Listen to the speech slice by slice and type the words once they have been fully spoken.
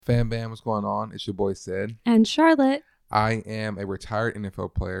Fam Bam, what's going on? It's your boy Sid. And Charlotte. I am a retired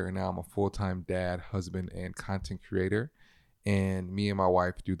NFL player, and now I'm a full-time dad, husband, and content creator. And me and my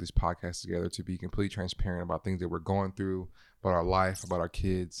wife do this podcast together to be completely transparent about things that we're going through, about our life, about our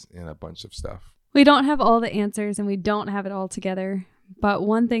kids, and a bunch of stuff. We don't have all the answers and we don't have it all together. But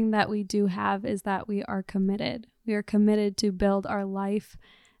one thing that we do have is that we are committed. We are committed to build our life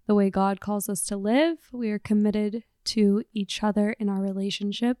the way God calls us to live. We are committed to each other in our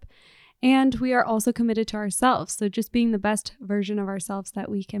relationship. And we are also committed to ourselves. So just being the best version of ourselves that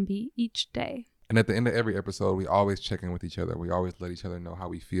we can be each day. And at the end of every episode, we always check in with each other. We always let each other know how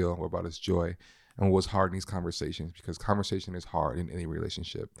we feel, what brought us joy, and what's hard in these conversations, because conversation is hard in any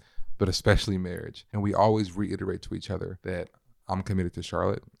relationship, but especially marriage. And we always reiterate to each other that I'm committed to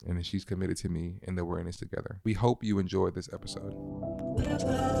Charlotte and that she's committed to me and that we're in this together. We hope you enjoyed this episode.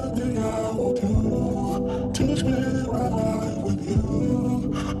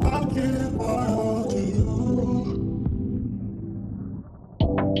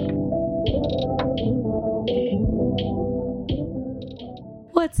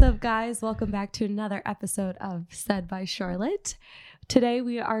 What's up, guys? Welcome back to another episode of Said by Charlotte. Today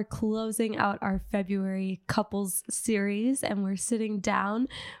we are closing out our February couples series, and we're sitting down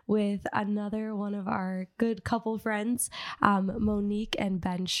with another one of our good couple friends, Monique and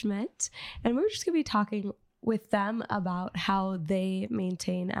Ben Schmidt, and we're just going to be talking with them about how they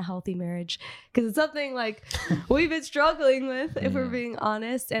maintain a healthy marriage, because it's something like we've been struggling with, if we're being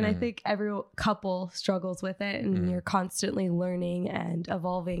honest, and I think every couple struggles with it, and you're constantly learning and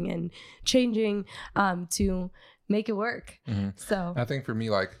evolving and changing to make it work. So I think for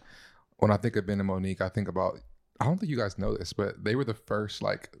me, like when I think of Ben and Monique, I think about, I don't think you guys know this, but they were the first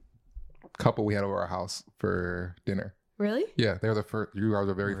like couple we had over our house for dinner. Really? Yeah, they were the first. You are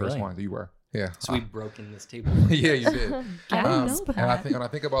the very first ones. You were. Yeah. So we've broken this table. Yeah, you did. I didn't know that. And I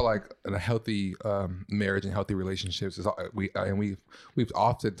think about like a healthy marriage and healthy relationships. We've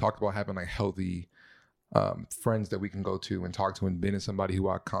often talked about having like healthy friends that we can go to and talk to. And Ben is somebody who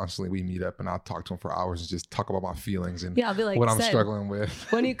we meet up and I'll talk to him for hours and just talk about my feelings and I'll be like, what I'm Sid, struggling with.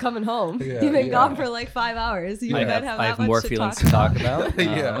 when are you coming home? Yeah, You've been yeah. gone for like 5 hours. You I might have have that more much feelings to talk about.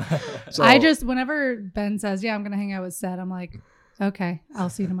 Yeah. So, whenever Ben says, yeah, I'm going to hang out with Seth, I'm like, okay, I'll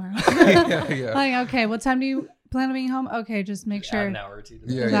see you tomorrow. yeah. Like, okay, what time do you plan on being home? Okay, just make sure. Add an hour or two.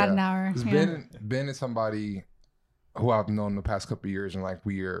 Yeah, About an hour. 'Cause Yeah. Ben is somebody who I've known the past couple of years, and like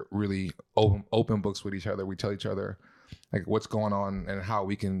we are really open books with each other. We tell each other like what's going on and how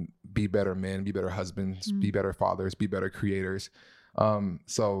we can be better men, be better husbands, be better fathers, be better creators.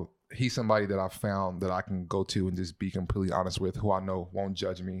 So he's somebody that I've found that I can go to and just be completely honest with, who I know won't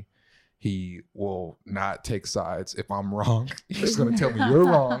judge me. He will not take sides. If I'm wrong, he's going to tell me you're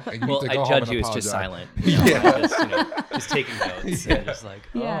wrong. And you Well, need to go I home judge and you as just apologize. silent. Yeah. Just taking notes. And just like,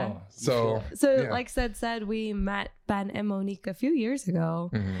 Yeah. So yeah. Like said, we met Ben and Monique a few years ago.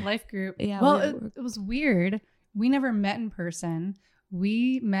 Life group. Yeah, Well, it was weird. We never met in person.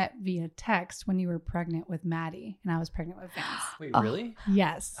 We met via text when you were pregnant with Maddie and I was pregnant with Vince. Wait, really?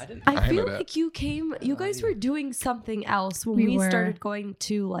 Yes. I didn't. I I feel know that. like you guys were doing something else when We we were. started going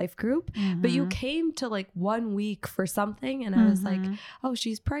to Life Group, but you came to like 1 week for something, and I was like, oh,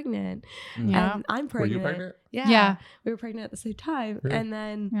 she's pregnant. Yeah. And I'm Were pregnant. you pregnant? Yeah. We were pregnant at the same time. Really? And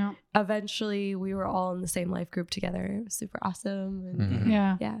then Yeah. eventually we were all in the same life group together. It was super awesome. And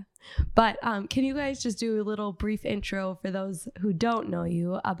Yeah. yeah. But can you guys just do a little brief intro for those who don't know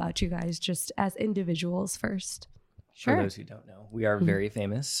you about you guys just as individuals first? For those who don't know, we are very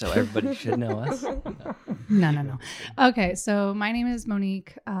famous, so everybody should know us. No. Okay, so my name is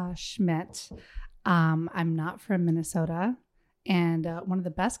Monique Schmidt. I'm not from Minnesota. And one of the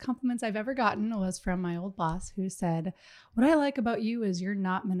best compliments I've ever gotten was from my old boss, who said, what I like about you is you're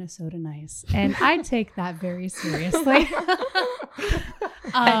not Minnesota nice. And I take that very seriously.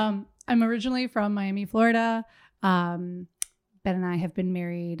 I'm originally from Miami, Florida. Ben and I have been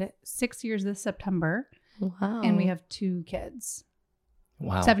married 6 years this September. Wow. And we have 2 kids,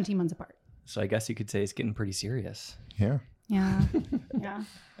 Wow. 17 months apart. So I guess you could say it's getting pretty serious. Yeah. Yeah. Yeah.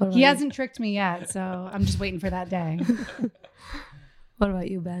 What about He you? hasn't tricked me yet, so I'm just waiting for that day. What about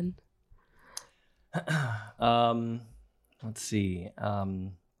you, Ben? Let's see.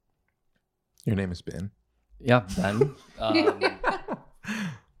 Your name is Ben. Yeah, Ben.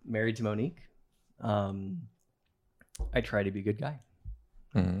 Married to Monique. I try to be a good guy.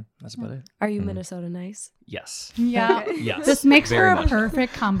 That's about it. Are you Minnesota nice? Yes. Yeah. Okay. Yes. This makes for very a much.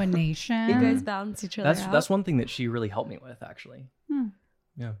 perfect combination. You guys balance each other out? That's one thing that she really helped me with, actually.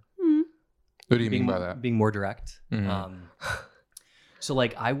 Yeah. What do you mean by that? Being more direct. Mhm. So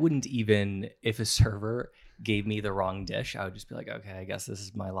like I wouldn't even, if a server gave me the wrong dish, I would just be like, okay, I guess this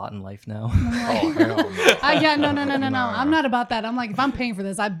is my lot in life now. Oh, hell no. Yeah, no. I'm not about that. I'm like, if I'm paying for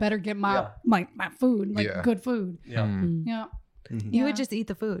this, I better get my my food, like good food. Yeah. Mm. Yeah. You would just eat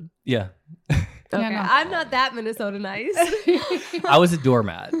the food. Yeah. Okay. no. I'm not that Minnesota nice. I was a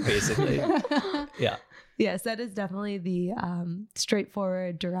doormat, basically. Yeah. Yes, that is definitely the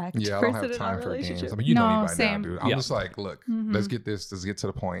straightforward, direct Yeah, I don't person have in our time for games. relationship. I mean, you know No, me by same. now, dude. I'm Yeah. just like, look, Mhm. let's get to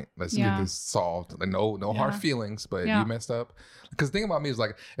the point. Let's Yeah. get this solved. Like, no hard Yeah. feelings, but Yeah. you messed up. Because the thing about me is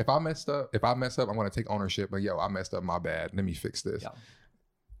like, if I mess up, I'm going to take ownership. Like, yo, I messed up, my bad. Let me fix this. Yeah.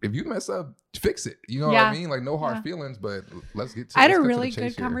 If you mess up, fix it. You know what Yeah. I mean? Like, no hard Yeah. feelings, but let's get to I had let's a cut to really the good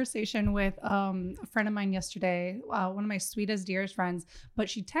chase here. conversation with a friend of mine yesterday, one of my sweetest, dearest friends. But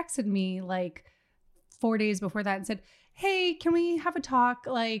she texted me like 4 days before that and said, "Hey, can we have a talk?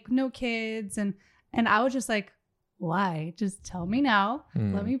 Like, no kids." And I was just like, "Why? Just tell me now.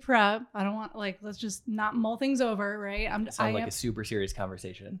 Let me prep. I don't want let's just not mull things over, right?" It sounded like a super serious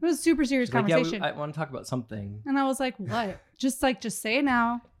conversation. It was a super serious She's like, conversation. I want to talk about something. And I was like, "What? Just say it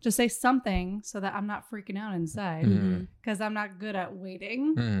now. Just say something so that I'm not freaking out inside Mhm. because I'm not good at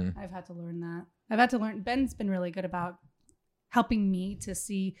waiting." Mm. I've had to learn that. I've had to learn. Ben's been really good about helping me to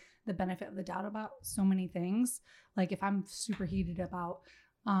see the benefit of the doubt about so many things. Like if I'm super heated about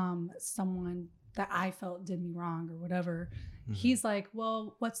someone that I felt did me wrong or whatever, he's like,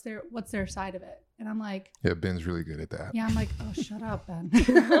 "Well, what's their side of it?" And I'm like, Yeah, Ben's really good at that. "Yeah." I'm like, "Oh, shut up, Ben."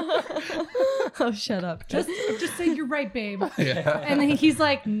 Oh, shut up. just say you're right, babe. Yeah. And then he's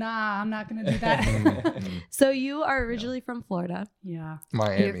like, "Nah, I'm not gonna do that." Mm. So you are originally from Florida. Yeah.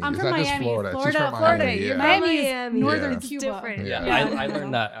 Miami. I'm it's from not just Miami. Florida. She's Florida, from Florida. Miami. You're Yeah. from Miami is Miami. northern Yeah. It's Cuba. different. Yeah, Yeah. I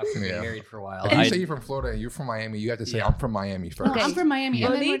learned that after being Yeah. married for a while. If you I- say you're from Florida and you're from Miami, you have to say, Yeah. I'm from Miami No, first. Okay. I'm from Miami.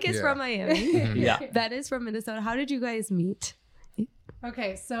 And then Monique is Yeah. from Miami. Mhm. Yeah. That is from Minnesota. How did you guys meet?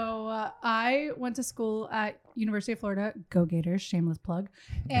 Okay, so I went to school at University of Florida. Go Gators, shameless plug.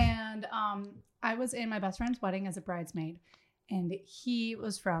 And I was in my best friend's wedding as a bridesmaid, and he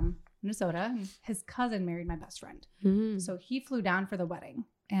was from Minnesota. And his cousin married my best friend, so he flew down for the wedding,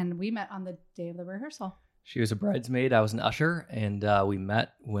 and we met on the day of the rehearsal. She was a bridesmaid. I was an usher, and we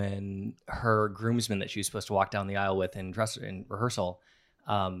met when her groomsman that she was supposed to walk down the aisle with in rehearsal,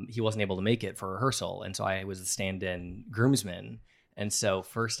 he wasn't able to make it for rehearsal, and so I was the stand-in groomsman. And so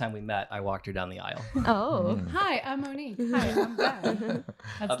first time we met, I walked her down the aisle. Oh. Mm. Hi, I'm Monique. Hi, I'm Ben.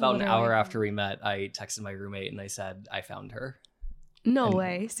 That's About an hour literally- after we met, I texted my roommate and I said, I found her. No And-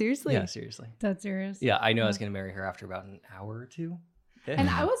 way. Seriously? Yeah, seriously. That's serious. Yeah, I knew I was going to marry her after about an hour or two. And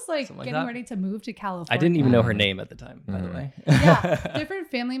I was like Something like getting that. ready to move to California. I didn't even know her name at the time, by the Mhm. way. Yeah, different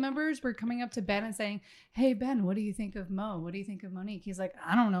family members were coming up to Ben and saying, "Hey Ben, what do you think of Mo? What do you think of Monique?" He's like,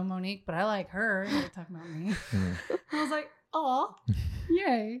 "I don't know Monique, but I like her." And they're talking about me. Mm. I was like, "Oh,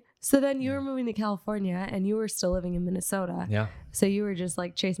 yay!" So then you were moving to California and you were still living in Minnesota. Yeah. So you were just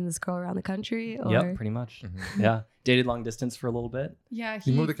like chasing this girl around the country? Or? Yep, pretty much. Mhm. Yeah. Dated long distance for a little bit. Yeah,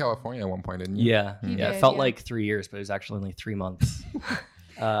 You moved to California at one point, didn't you? Yeah. He Yeah. did, It felt yeah. like 3 years, but it was actually only 3 months.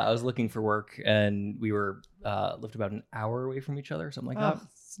 I was looking for work and we were lived about an hour away from each other, something like Ugh,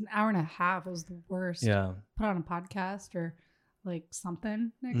 it's an hour and a half. It was the worst. that. Yeah. Put on a podcast or like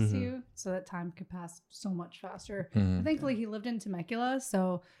something next to Mhm. you so that time could pass so much faster. Mhm. Thankfully, he lived in Temecula,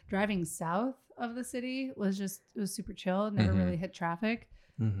 so driving south of the city was super chill. Never Mhm. really hit traffic.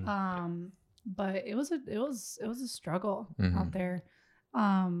 Mhm. But it was a struggle Mhm. out there.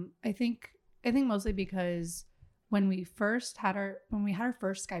 I think mostly because when we had our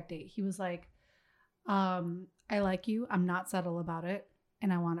first Skype date, he was like, "I like you. I'm not subtle about it,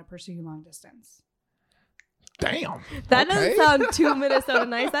 and I want to pursue you long distance." Damn. That Okay. doesn't sound too Minnesota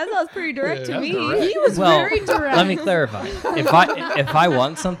nice. That sounds pretty direct Yeah, to that's me. direct. He was Well, very direct. Let me clarify. If I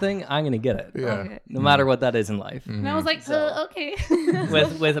want something, I'm gonna get it. Yeah. Okay. No matter what that is in life. And I was like, So- "Okay."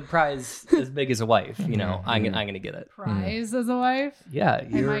 With a prize as big as a wife, you know, I'm gonna get it. Prize as a wife. Yeah,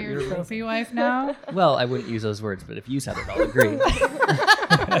 Am I your trophy wife now? Well, I wouldn't use those words, but if you said it, I'll agree.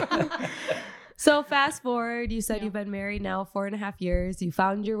 So fast forward, you said Yeah. you've been married now 4.5 years. You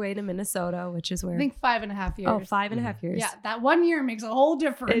found your way to Minnesota, which is where I think 5.5 years. oh, 5.5 years. Yeah, that 1 year makes a whole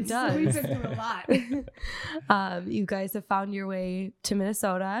difference. It does. We've been through a lot. You guys have found your way to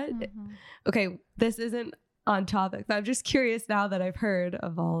Minnesota. Mm-hmm. Okay, this isn't on topic, but I'm just curious now that I've heard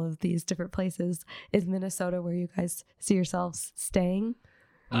of all of these different places. Is Minnesota where you guys see yourselves staying?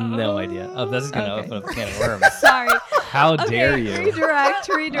 No idea. Oh, this is gonna Okay. open up a can of worms. Sorry. How Okay, dare you? Redirect.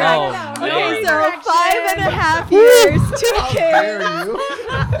 Oh, Okay, no. so 5.5 years, 2 How kids. dare you?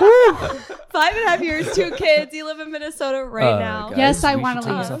 5.5 years, 2 kids. You live in Minnesota right Oh, now. guys, Yes, I we wanna should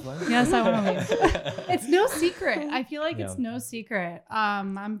take leave. this offline. Yes, I want to leave. It's no secret. I feel like it's Yeah. no secret.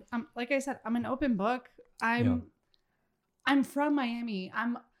 I'm like I said, I'm an open book. I'm from Miami.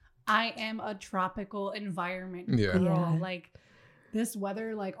 I am a tropical environment girl. Yeah. Like this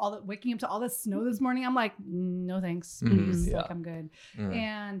weather, like waking up to all this snow this morning, I'm like, no thanks. Mhm. Please. Yeah. Like I'm good. Mm.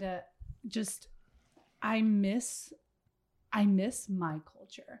 And just I miss my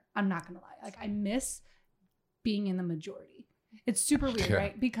culture. I'm not gonna lie. Like I miss being in the majority. It's super weird, Yeah.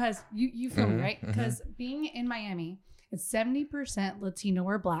 right? Because you feel me, Mhm, right? mhm. Because being in Miami, it's 70% Latino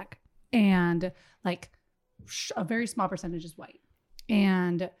or Black, and like a very small percentage is white.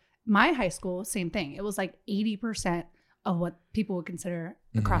 And my high school, same thing. It was like 80% of what people would consider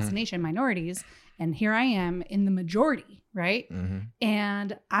across the Mhm. nation minorities. And here I am in the majority, right? Mhm.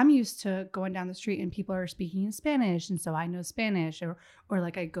 And I'm used to going down the street and people are speaking in Spanish. And so I know Spanish, or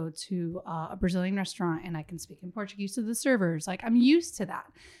like I go to a Brazilian restaurant and I can speak in Portuguese to the servers. Like I'm used to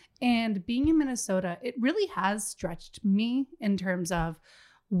that. And being in Minnesota, it really has stretched me in terms of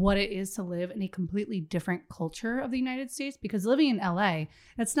what it is to live in a completely different culture of the United States, because living in LA,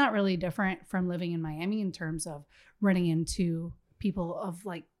 it's not really different from living in Miami in terms of running into people of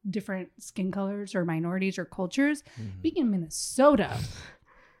like different skin colors or minorities or cultures. Mhm. Being in Minnesota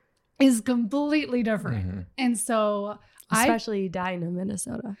is completely different. Mhm. And so Especially Edina,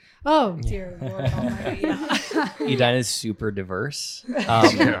 Minnesota. oh dear Lord Almighty. Yeah. Edina is super diverse.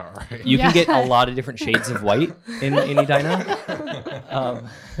 Yeah, right. You can get Yeah. a lot of different shades of white in Edina.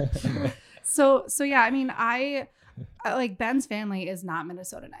 So yeah, I mean, I like Ben's family is not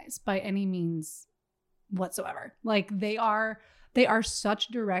Minnesotanized by any means whatsoever. Like they are such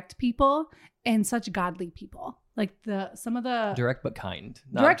direct people and such godly people. Like some of the direct but kind.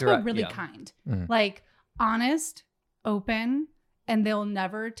 Not direct but really yeah. kind. Mhm. Like honest, open, and they'll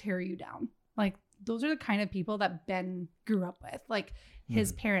never tear you down. Like those are the kind of people that Ben grew up with. Like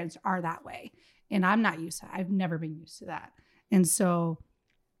his parents are that way. And I'm not used to that. I've never been used to that. And so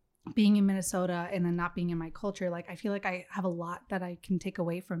being in Minnesota and then not being in my culture, like I feel like I have a lot that I can take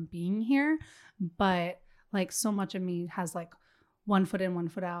away from being here. But like so much of me has like one foot in, one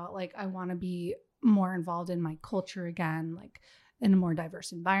foot out. Like I want to be more involved in my culture again, like in a more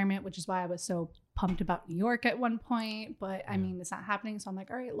diverse environment, which is why I was so pumped about New York at one point. But I mean, it's not happening. So I'm like,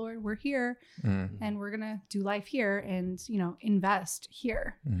 all right, Lord, we're here Mhm. and we're going to do life here and, invest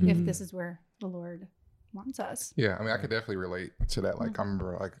here Mhm. if this is where the Lord wants us. Yeah, I mean, I could definitely relate to that. Like, Mhm. I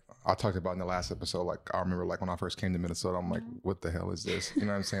remember, like, I talked about in the last episode, like, I remember, like, when I first came to Minnesota, I'm like, what the hell is this? You know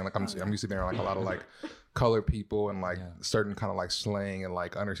what I'm saying? Like, I'm used to being around, like, a lot of, like, colored people and, like, Yeah. certain kind of, like, slang and,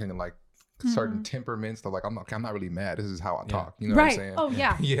 like, understanding, like, certain temperaments that, like, I'm not really mad. This is how I talk. You know what I'm Right. saying? Oh,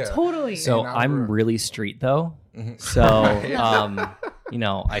 yeah. Yeah. Totally. So And I I'm remember- really street though. Mhm. So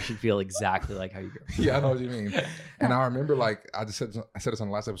I should feel exactly like how you go. Yeah, I know what you mean. And I remember, like, I said this on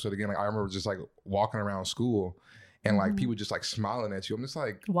the last episode again. Like, I remember just like walking around school, and like people just like smiling at you. I'm just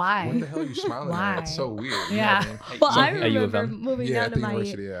like, Why? what the hell are you smiling Why? at? It's so weird. You Yeah. know what I mean? Well, So, I are you of remember them? moving Yeah, down at to the Miami.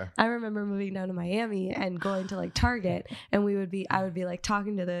 university. Yeah. I remember moving down to Miami and going to like Target, and I would be like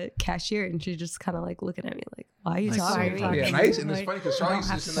talking to the cashier, and she just kind of like looking at me like, "Why are you Like, talking so to me?" Yeah, Okay. and, and it's Like, funny because I Charlotte don't used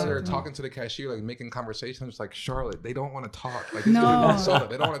to have sit to there talk to talking to the cashier, like making conversation. It's like, Charlotte, they don't want to talk. Like, this No. is in Minnesota.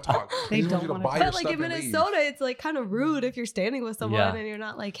 They don't want to talk. They just want don't you to wanna buy talk. your But like stuff in and leave. Minnesota, it's like kind of rude if you're standing with someone Yeah. and you're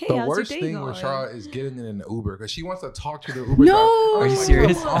not like, "Hey, The how's your worst day thing going?" with Charlotte is getting in an Uber because she wants to talk to the Uber No! driver. Are you I'm like,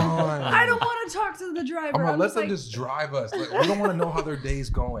 serious? come on. I don't want to talk to the driver. I'm gonna let them like, just drive us. Like, we don't want to know how their day's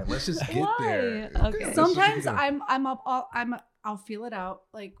going. Let's just get Why? there. Okay. Let's just sometimes get there. I'll feel it out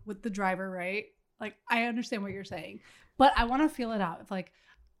like with the driver, right? Like I understand what you're saying, but I want to feel it out. If like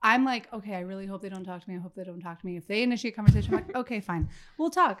I'm like, okay, I really hope they don't talk to me. I hope they don't talk to me. If they initiate conversation, I'm like, okay, fine, we'll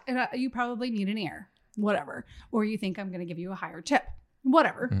talk. And you probably need an ear, whatever, or you think I'm gonna give you a higher tip,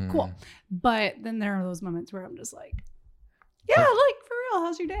 whatever, cool. But then there are those moments where I'm just like, yeah, like for real,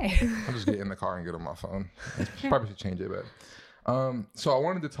 how's your day? I'll just get in the car and get on my phone. Probably should change it, but so I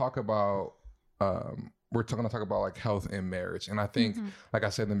wanted to talk about we're going to talk about like health and marriage, and I think, like I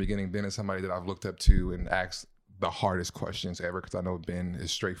said in the beginning, Ben is somebody that I've looked up to and asked the hardest questions ever because I know Ben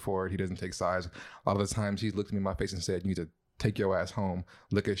is straightforward. He doesn't take sides. A lot of the times he's looked me in my face and said, "You need to take your ass home,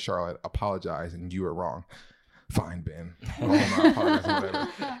 look at Charlotte, apologize, and you were wrong." Fine, Ben. Go home, I apologize, and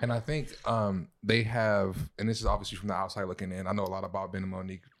whatever. And I think they have, and this is obviously from the outside looking in, I know a lot about Ben and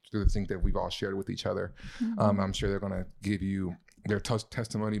Monique through the things that we've all shared with each other. I'm sure they're going to give you their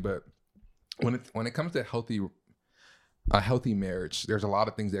testimony, but when it comes to a healthy marriage, there's a lot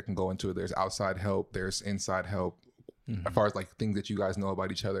of things that can go into it. There's outside help, there's inside help, as far as like things that you guys know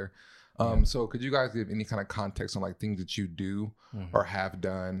about each other. So could you guys give any kind of context on like things that you do or have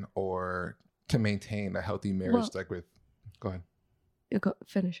done or to maintain a healthy marriage? Well- Like with, go ahead. You go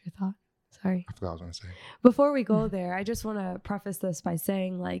finish your thought. Sorry. I forgot what I was going to say. Before we go there, I just want to preface this by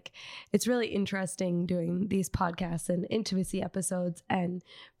saying, like, it's really interesting doing these podcasts and intimacy episodes, and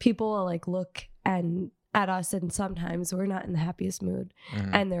people will like look at us, and sometimes we're not in the happiest mood,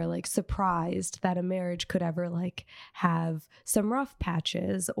 and they're like surprised that a marriage could ever like have some rough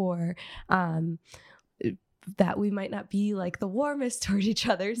patches, or that we might not be like the warmest toward each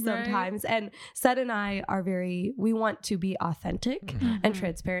other sometimes. Right. And Sed and I are we want to be authentic and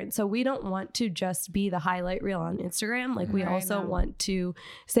transparent. So we don't want to just be the highlight reel on Instagram. Like we also want to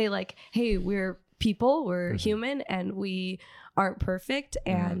say like, hey, we're people, we're human, and we aren't perfect.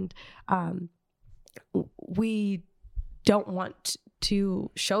 And we don't want to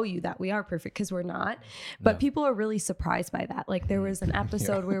show you that we are perfect, because we're not. But people are really surprised by that. Like there was an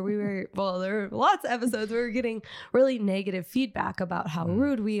episode where we were, well, there were lots of episodes where we were getting really negative feedback about how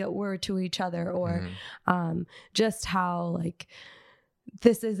rude we were to each other, or just how like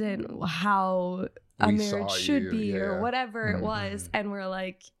this isn't how a marriage should be, or whatever it was. And we're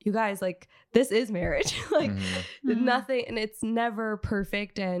like, you guys, like this is marriage. Like nothing, and it's never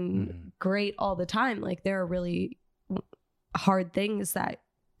perfect and great all the time. Like there are really hard things that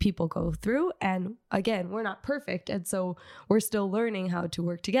people go through, and again, we're not perfect, and so we're still learning how to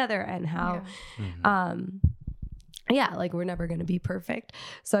work together, and how like we're never going to be perfect.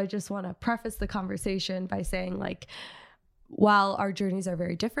 So I just want to preface the conversation by saying, like, while our journeys are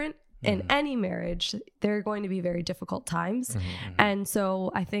very different, in any marriage, there are going to be very difficult times. And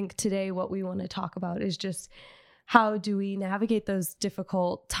so I think today what we want to talk about is just how do we navigate those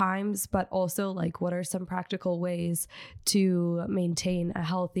difficult times, but also like what are some practical ways to maintain a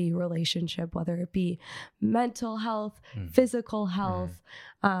healthy relationship, whether it be mental health, physical health,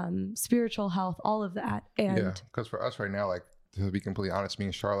 spiritual health, all of that. And because for us right now, like, to be completely honest, me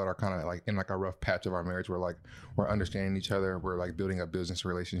and Charlotte are kind of like in like a rough patch of our marriage. We're understanding each other. We're like building a business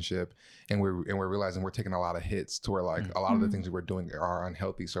relationship, and we're realizing we're taking a lot of hits to where like a lot of the things that we're doing are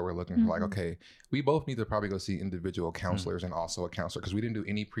unhealthy. So we're looking for like, okay, we both need to probably go see individual counselors and also a counselor, because we didn't do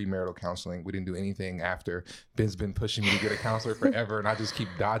any premarital counseling. We didn't do anything after. Ben's been pushing me to get a counselor forever, and I just keep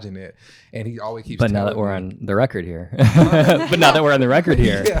dodging it. And he always keeps. But now that we're on the record here,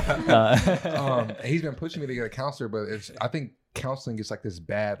 He's been pushing me to get a counselor, but I think counseling gets like this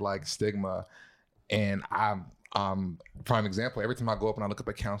bad like stigma, and I'm prime example. Every time I go up and I look up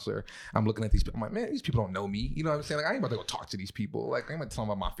a counselor, I'm looking at these people. I'm like, man, these people don't know me. You know what I'm saying? Like I ain't about to go talk to these people. Like I ain't about to tell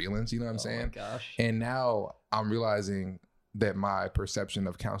them about my feelings. You know what I'm saying? My gosh. And now I'm realizing that my perception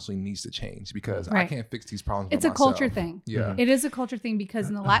of counseling needs to change, because I can't fix these problems. It's a culture thing. Yeah, it is a culture thing, because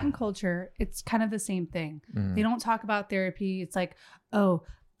in the Latin culture, it's kind of the same thing. They don't talk about therapy. It's like, oh,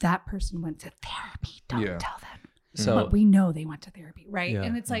 that person went to therapy. Don't tell them. But we know they went to therapy, right?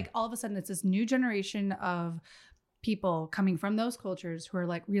 And it's like all of a sudden it's this new generation of people coming from those cultures who are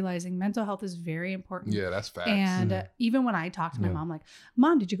like realizing mental health is very important. Yeah, that's facts. And even when I talk to my mom, like,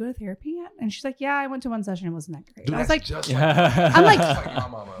 Mom, did you go to therapy yet? And she's like, yeah, I went to one session. It wasn't that great. Dude, I was like, I'm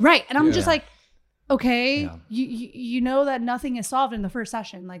like, right. And I'm just like, okay, you know that nothing is solved in the first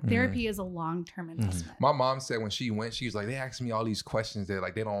session. Like therapy is a long-term investment. My mom said when she went, she was like, they asked me all these questions that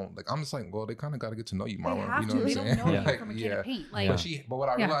like they don't like. I'm just like, well, they kind of got to get to know you, Mama. You know what I'm saying? Don't know you from a can of paint. Like, but what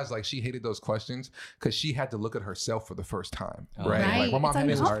I realized, like, she hated those questions because she had to look at herself for the first time, right? Right. Like my mom had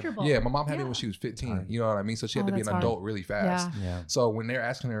it. My mom had it when she was 15. You know what I mean? So she had to be an adult really fast. Yeah. So when they're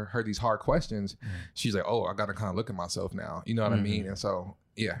asking her these hard questions, she's like, oh, I got to kind of look at myself now. You know what I mean? And so.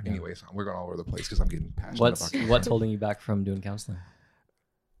 Yeah. Anyways, we're going all over the place because I'm getting passionate. What's holding you back from doing counseling?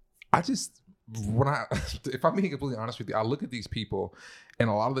 If I'm being completely honest with you, I look at these people, and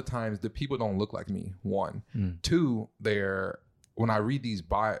a lot of the times the people don't look like me. One, two, when I read these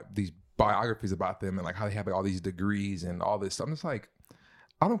biographies about them and like how they have like all these degrees and all this stuff, I'm just like,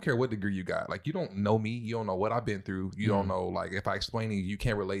 I don't care what degree you got. Like, you don't know me. You don't know what I've been through. You don't know, like, if I explain to you, you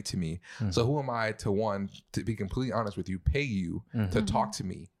can't relate to me. So who am I to be completely honest with you, pay you to talk to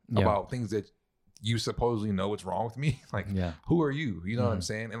me about things that you supposedly know what's wrong with me? Like, who are you? You know what I'm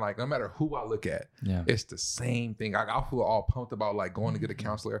saying? And like, no matter who I look at, it's the same thing. I feel all pumped about like going to get a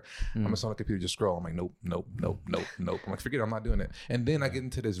counselor. I'm just on the computer, just scroll. I'm like, nope. I'm like, forget it. I'm not doing it. And then I get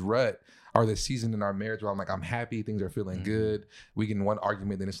into this rut or this season in our marriage where I'm like, I'm happy. Things are feeling good. We get in one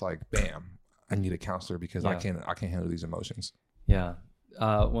argument. Then it's like, bam, I need a counselor because I can't handle these emotions. Yeah.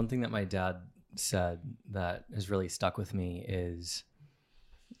 One thing that my dad said that has really stuck with me is,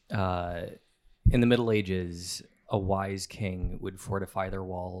 in the Middle Ages, a wise king would fortify their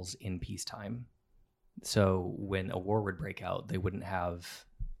walls in peacetime. So when a war would break out, they wouldn't have,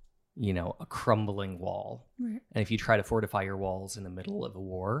 a crumbling wall. Right. And if you try to fortify your walls in the middle of a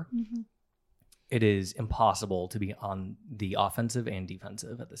war, it is impossible to be on the offensive and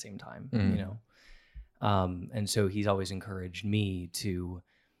defensive at the same time, you know? And so he's always encouraged me to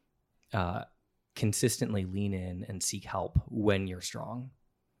consistently lean in and seek help when you're strong.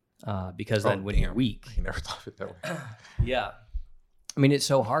 Because then when you're weak, I never thought of it that way. yeah. I mean, it's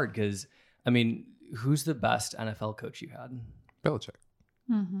so hard because, I mean, who's the best NFL coach you had? Belichick.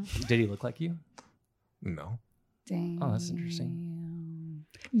 Mm-hmm. Did he look like you? No. Dang. Oh, that's interesting.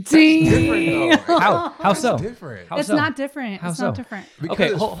 Damn. How so? It's different. How It's so? not different. How It's so? not different. Because Okay,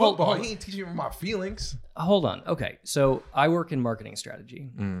 it's hold football. on. He ain't teaching me my feelings. Hold on. Okay. So I work in marketing strategy.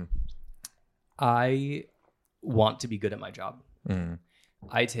 I want to be good at my job.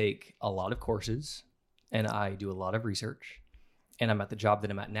 I take a lot of courses and I do a lot of research. And I'm at the job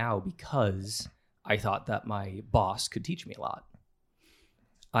that I'm at now because I thought that my boss could teach me a lot.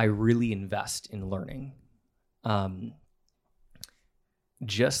 I really invest in learning.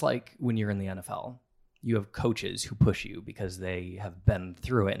 Just like when you're in the NFL, you have coaches who push you because they have been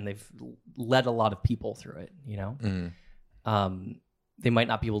through it and they've led a lot of people through it, you know? They might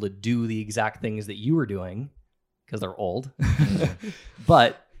not be able to do the exact things that you were doing because they're old,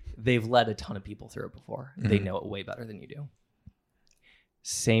 but they've led a ton of people through it before. They know it way better than you do.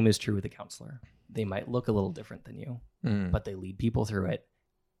 Same is true with a counselor. They might look a little different than you, but they lead people through it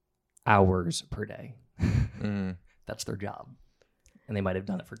hours per day. That's their job. And they might have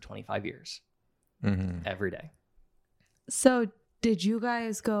done it for 25 years every day. So did you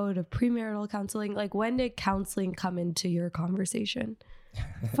guys go to premarital counseling? Like, when did counseling come into your conversation?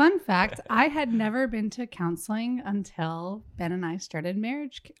 Fun fact, I had never been to counseling until Ben and I started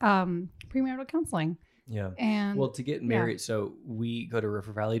premarital counseling. Yeah. And well, to get married, so we go to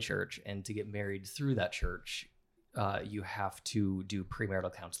River Valley Church, and to get married through that church, you have to do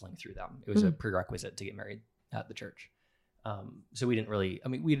premarital counseling through them. It was a prerequisite to get married at the church. So we didn't really, I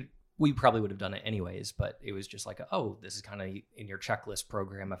mean, we probably would have done it anyways, but it was just like, oh, this is kind of in your checklist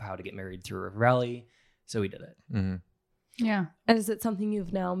program of how to get married through River Valley. So we did it. Yeah. And is it something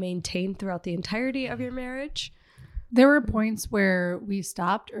you've now maintained throughout the entirety of your marriage? There were points where we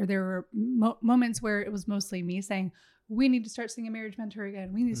stopped, or there were moments where it was mostly me saying, we need to start seeing a marriage mentor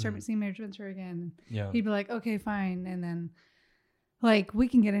again. We need to start seeing a marriage mentor again. Yeah. He'd be like, okay, fine. And then like, we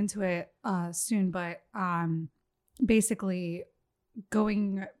can get into it soon, but basically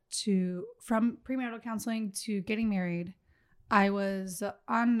going from premarital counseling to getting married, I was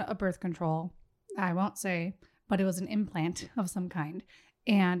on a birth control. I won't say, but it was an implant of some kind,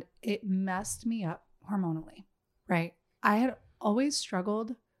 and it messed me up hormonally. Right. I had always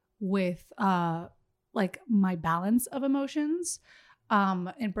struggled with like my balance of emotions.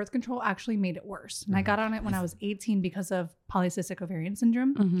 And birth control actually made it worse. And I got on it when I was 18 because of polycystic ovarian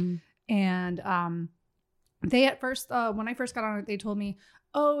syndrome. And they at first, when I first got on it, they told me,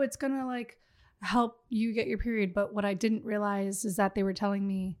 oh, it's going to like help you get your period. But what I didn't realize is that they were telling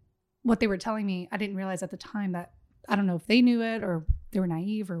me what they were telling me. I didn't realize at the time that, I don't know if they knew it or they were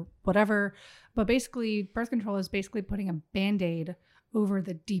naive or whatever. But basically, birth control is basically putting a Band-Aid over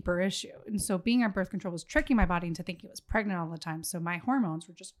the deeper issue. And so being on birth control was tricking my body into thinking it was pregnant all the time. So my hormones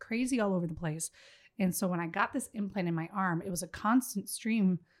were just crazy all over the place. And so when I got this implant in my arm, it was a constant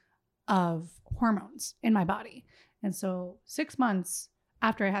stream of hormones in my body. And so 6 months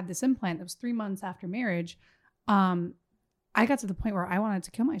after I had this implant, it was 3 months after marriage, I got to the point where I wanted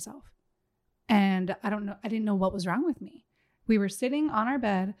to kill myself. And I didn't know what was wrong with me. We were sitting on our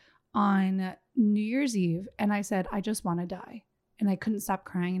bed on New Year's Eve, and I said, I just want to die. And I couldn't stop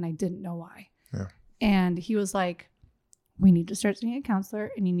crying, and I didn't know why. Yeah. And he was like, we need to start seeing a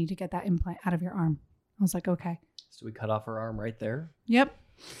counselor, and you need to get that implant out of your arm. I was like, okay. So we cut off her arm right there. Yep.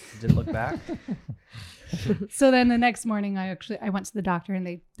 Didn't look back. So then the next morning, I went to the doctor, and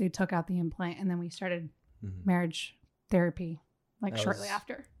they took out the implant, and then we started marriage therapy like That shortly was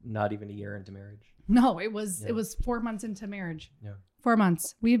after. Not even a year into marriage. No, it was 4 months into marriage. Yeah. 4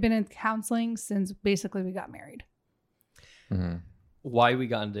 months. We had been in counseling since basically we got married. Why we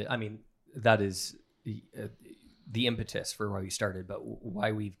got into, I mean, that is the impetus for why we started, but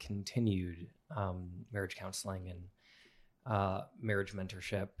why we've continued marriage counseling and marriage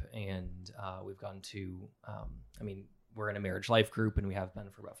mentorship. And we've gone to, I mean, we're in a marriage life group, and we have been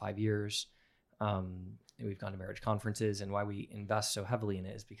for about 5 years. And we've gone to marriage conferences, and why we invest so heavily in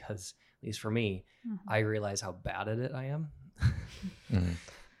it is because, at least for me, I realize how bad at it I am.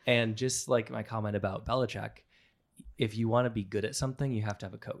 And just like my comment about Belichick, if you want to be good at something, you have to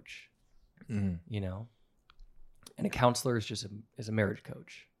have a coach, you know, and a counselor is just is a marriage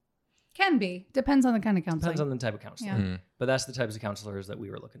coach. Can be. Depends on the kind of counseling. Depends on the type of counselor. But that's the types of counselors that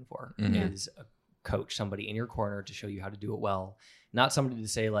we were looking for, is a coach, somebody in your corner to show you how to do it well. Not somebody to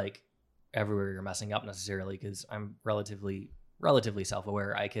say like, everywhere you're messing up necessarily, because I'm relatively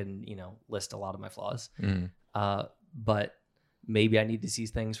self-aware. I can, list a lot of my flaws. But maybe I need to see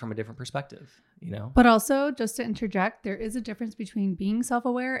things from a different perspective, But also, just to interject, there is a difference between being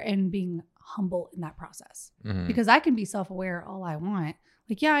self-aware and being humble in that process. Because I can be self-aware all I want.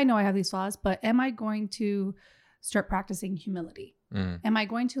 Like, yeah, I know I have these flaws, but am I going to start practicing humility? Am I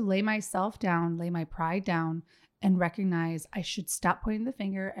going to lay myself down, lay my pride down, and recognize I should stop pointing the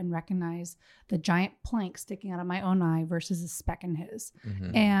finger and recognize the giant plank sticking out of my own eye versus a speck in his?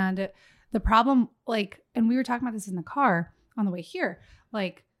 And the problem, and we were talking about this in the car on the way here,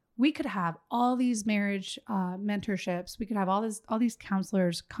 we could have all these marriage mentorships. We could have all these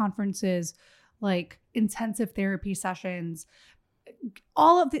counselors, conferences, intensive therapy sessions,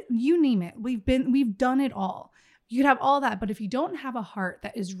 all of you name it. We've done it all. You could have all that, but if you don't have a heart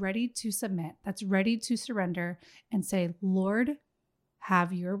that is ready to submit, that's ready to surrender and say, Lord,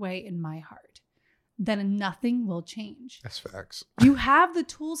 have your way in my heart, then nothing will change. That's facts. You have the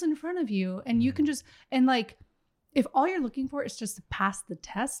tools in front of you, and you can just, if all you're looking for is just to pass the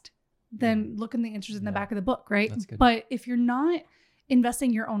test, then look in the answers in the back of the book, right? That's good. But if you're not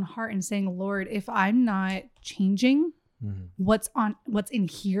investing your own heart and saying, Lord, if I'm not changing what's in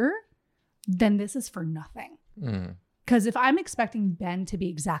here, then this is for nothing. Because if I'm expecting Ben to be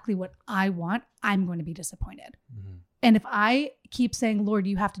exactly what I want, I'm going to be disappointed. And if I keep saying, Lord,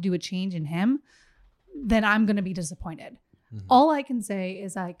 you have to do a change in him, then I'm going to be disappointed. All I can say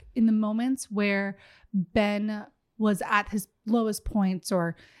is in the moments where Ben was at his lowest points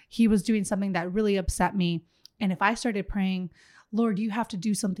or he was doing something that really upset me, and if I started praying, Lord, you have to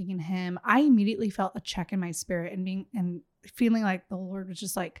do something in him, I immediately felt a check in my spirit and feeling like the Lord was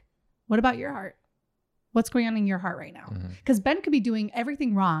just like, what about your heart? What's going on in your heart right now? Because Ben could be doing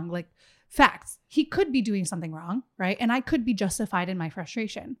everything wrong, facts. He could be doing something wrong, right? And I could be justified in my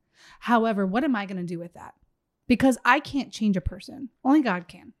frustration. However, what am I going to do with that? Because I can't change a person. Only God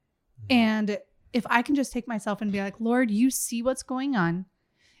can. And if I can just take myself and be like, Lord, you see what's going on.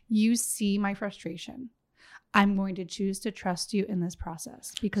 You see my frustration. I'm going to choose to trust you in this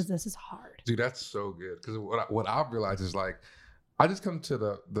process because this is hard. Dude, that's so good. Because what I've realized is I just come to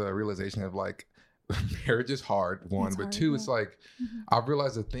the realization of marriage is hard, one, It's but hard, two, yeah. it's I've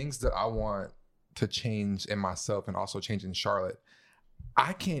realized the things that I want to change in myself and also change in Charlotte,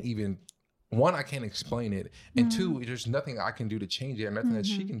 I can't explain it. And two, there's nothing I can do to change it and nothing that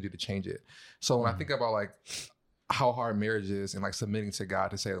she can do to change it. So when I think about how hard marriage is and submitting to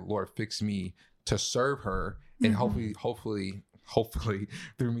God to say, Lord, fix me to serve her. And hopefully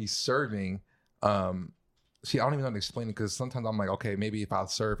through me serving, I don't even know how to explain it because sometimes I'm okay, maybe if I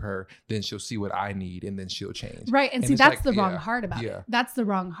serve her, then she'll see what I need and then she'll change. Right. And see, it's that's the wrong heart about yeah. it. That's the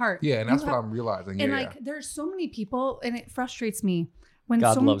wrong heart. Yeah. And that's what I'm realizing. And Yeah. there's so many people, and it frustrates me when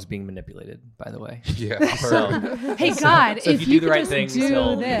God loves being manipulated, by the way. Yeah. I've heard. So, hey, God, So if you do the could right just things, do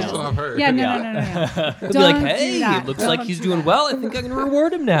he'll- this. That's what I've heard. Yeah, no. He'll be Don't like, do hey, that. it looks like Don't he's do doing that. well. I think I can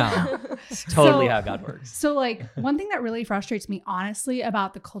reward him now. It's totally how God works. So one thing that really frustrates me, honestly,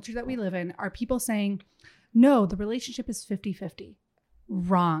 about the culture that we live in are people saying, no, the relationship is 50-50.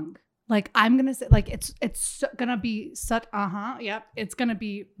 Wrong. I'm going to say, it's going to be such, yep. It's going to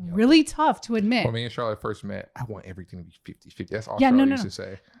be really tough to admit. When me and Charlotte first met, I want everything to be 50-50. That's all Yeah, Charlotte no. used to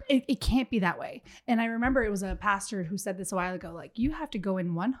say. It can't be that way. And I remember it was a pastor who said this a while ago, you have to go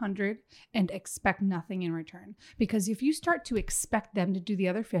in 100 and expect nothing in return. Because if you start to expect them to do the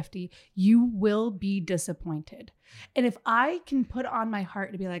other 50, you will be disappointed. And if I can put on my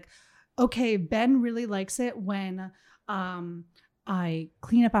heart to be like, okay, Ben really likes it when I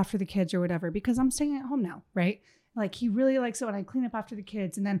clean up after the kids or whatever, because I'm staying at home now, right? He really likes it when I clean up after the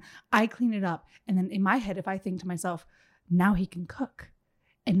kids and then I clean it up. And then in my head, if I think to myself, now he can cook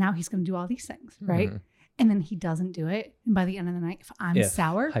and now he's going to do all these things, right? And then he doesn't do it. And by the end of the night, if I'm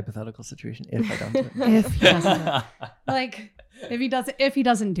sour, Hypothetical situation. If I don't do it. if he doesn't do it, if he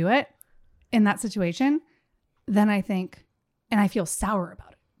doesn't do it in that situation, then I think, and I feel sour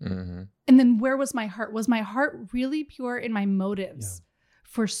about it. And then where was my heart? Was my heart really pure in my motives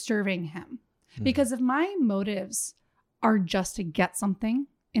for serving him? Because if my motives are just to get something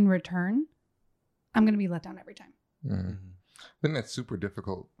in return, I'm going to be let down every time. Then that's super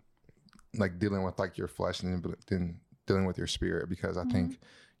difficult, dealing with your flesh and then dealing with your spirit, because I think,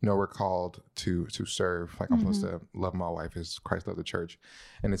 we're called to serve. I'm supposed to love my wife as Christ loved the church.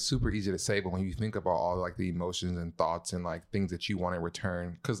 And it's super easy to say, but when you think about all the emotions and thoughts and things that you want in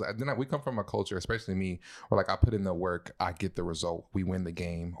return, because then we come from a culture, especially me, where I put in the work, I get the result. We win the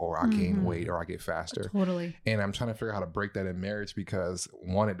game, or I gain weight, or I get faster. Totally. And I'm trying to figure out how to break that in marriage because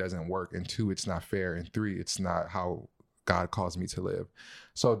one, it doesn't work, and two, it's not fair, and three, it's not how God calls me to live.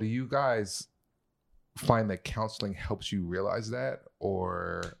 So do you guys find that counseling helps you realize that?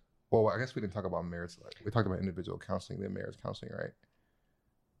 Or, well, I guess we didn't talk about marriage. We talked about individual counseling, then marriage counseling, right?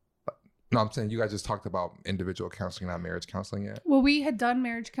 No, I'm saying you guys just talked about individual counseling, not marriage counseling yet. Well, we had done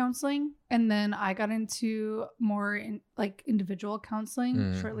marriage counseling, and then I got into more individual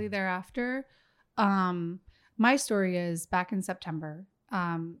counseling shortly thereafter. My story is back in September.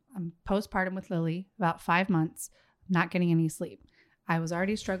 I'm postpartum with Lily, about 5 months, not getting any sleep. I was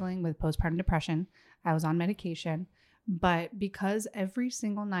already struggling with postpartum depression. I was on medication, but because every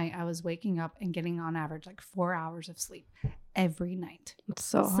single night I was waking up and getting on average like 4 hours of sleep every night. It's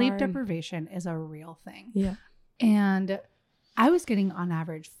so Sleep hard. deprivation is a real thing. Yeah. And I was getting on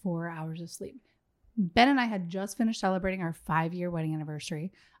average 4 hours of sleep. Ben and I had just finished celebrating our 5-year wedding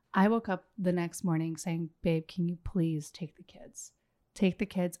anniversary. I woke up the next morning saying, babe, can you please take the kids? Take the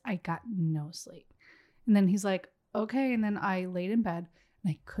kids. I got no sleep. And then he's like, okay. And then I laid in bed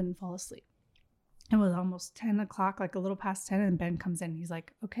and I couldn't fall asleep. It was almost 10 o'clock, like a little past 10. And Ben comes in. He's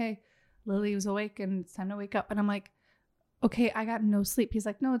like, okay, Lily was awake and it's time to wake up. And I'm like, okay, I got no sleep. He's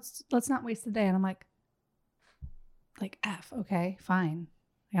like, no, let's not waste the day. And I'm like F, okay, fine.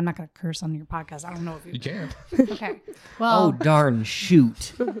 I'm not going to curse on your podcast. I don't know if You can. Okay. Well, Oh, darn,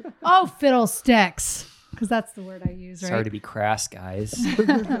 shoot. oh, fiddlesticks. Because that's the word I use, right? Sorry to be crass, guys.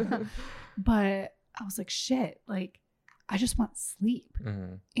 But I was like, shit, like, I just want sleep.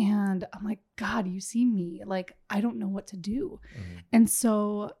 And I'm like, God, you see me. Like, I don't know what to do. And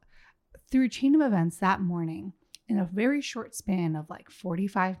so through a chain of events that morning, in a very short span of like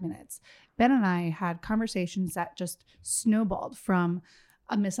 45 minutes, Ben and I had conversations that just snowballed from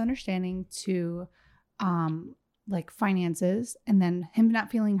a misunderstanding to like finances, and then him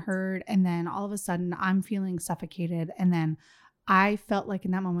not feeling heard. And then all of a sudden I'm feeling suffocated. And then I felt like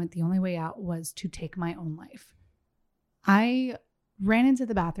in that moment, the only way out was to take my own life. I ran into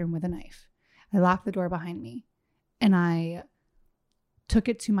the bathroom with a knife. I locked the door behind me and I took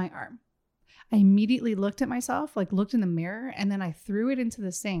it to my arm. I immediately looked at myself, like looked in the mirror, and then I threw it into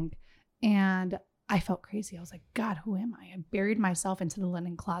the sink and I felt crazy. I was like, God, who am I? I buried myself into the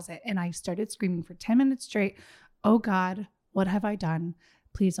linen closet and I started screaming for 10 minutes straight. Oh God, what have I done?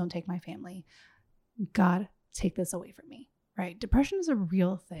 Please don't take my family. God, take this away from me, right? Depression is a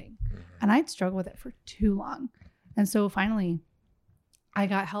real thing. And I'd struggled with it for too long. And so finally I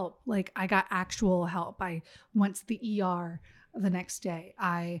got help. Like I got actual help. I went to the ER the next day.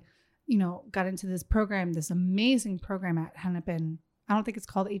 I got into this program, this amazing program at Hennepin. I don't think it's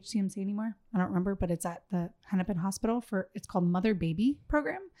called HCMC anymore. I don't remember, but it's at the Hennepin Hospital it's called Mother Baby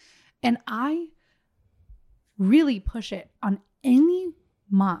Program. And I really push it on any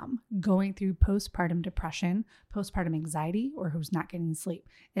mom going through postpartum depression, postpartum anxiety, or who's not getting sleep.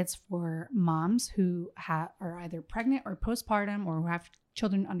 It's for moms who are either pregnant or postpartum or who have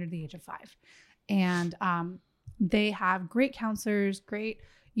children under the age of 5. And they have great counselors, great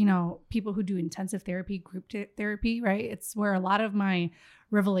people who do intensive therapy, group therapy, right? It's where a lot of my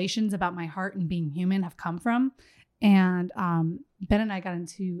revelations about my heart and being human have come from. And Ben and I got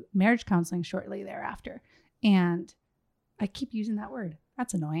into marriage counseling shortly thereafter. And I keep using that word.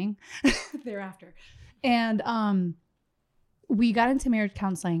 That's annoying. Thereafter. And we got into marriage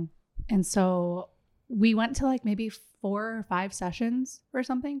counseling. And so we went to like maybe 4 or 5 sessions or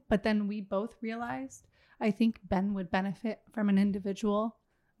something. But then we both realized, I think Ben would benefit from an individual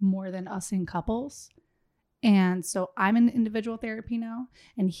more than us in couples. And so I'm in individual therapy now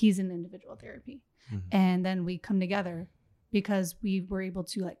and he's in individual therapy. And then we come together because we were able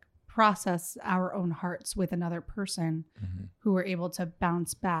to like process our own hearts with another person who were able to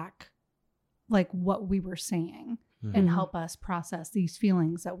bounce back like what we were saying and help us process these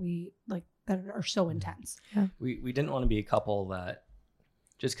feelings that we like that are so intense. Yeah. We didn't want to be a couple that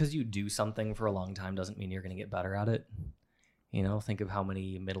just because you do something for a long time doesn't mean you're going to get better at it. Think of how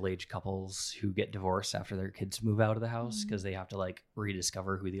many middle-aged couples who get divorced after their kids move out of the house because they have to like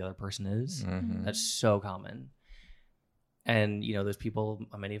rediscover who the other person is. That's so common. And, those people,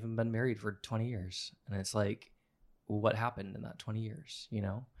 many of them have been married for 20 years. And it's like, what happened in that 20 years?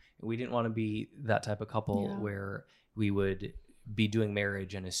 We didn't want to be that type of couple where we would be doing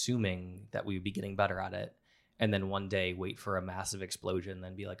marriage and assuming that we would be getting better at it. And then one day wait for a massive explosion and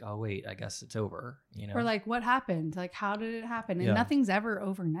then be like, oh, wait, I guess it's over. Or like, what happened? Like, how did it happen? And Yeah. nothing's ever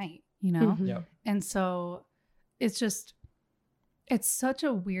overnight, Yeah. And so it's such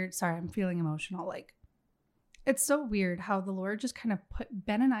a weird, sorry, I'm feeling emotional. Like, it's so weird how the Lord just kind of put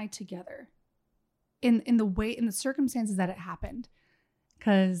Ben and I together in the circumstances that it happened.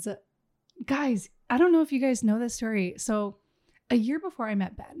 Because, guys, I don't know if you guys know this story. So a year before I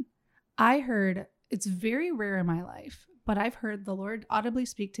met Ben, I heard, it's very rare in my life, but I've heard the Lord audibly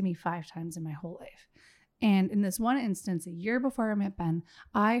speak to me 5 times in my whole life. And in this one instance, a year before I met Ben,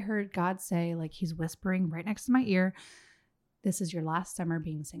 I heard God say, like he's whispering right next to my ear, this is your last summer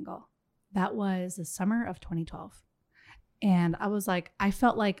being single. That was the summer of 2012. And I was like, I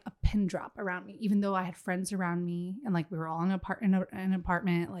felt like a pin drop around me, even though I had friends around me and like we were all in an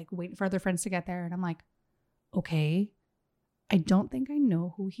apartment, like waiting for other friends to get there. And I'm like, okay, I don't think I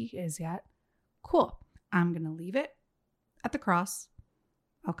know who he is yet. Cool. I'm going to leave it at the cross.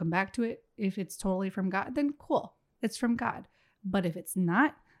 I'll come back to it. If it's totally from God, then cool. It's from God. But if it's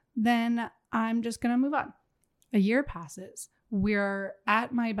not, then I'm just going to move on. A year passes. We're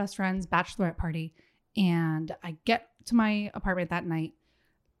at my best friend's bachelorette party, and I get to my apartment that night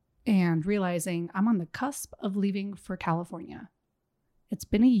and realizing I'm on the cusp of leaving for California. It's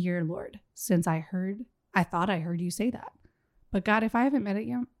been a year, Lord, since I thought I heard you say that. But God, if I haven't met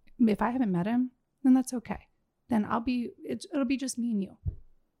him, then that's okay. Then it'll be just me and you.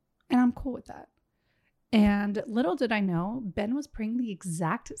 And I'm cool with that. And little did I know, Ben was praying the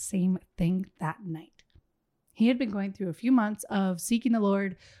exact same thing that night. He had been going through a few months of seeking the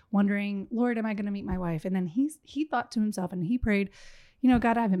Lord, wondering, Lord, am I going to meet my wife? And then he thought to himself and he prayed,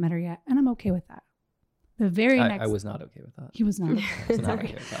 God, I haven't met her yet. And I'm okay with that. I was not okay with that. He was not. I was not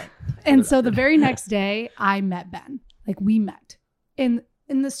okay with that. And so the very next day I met Ben. Like we met. And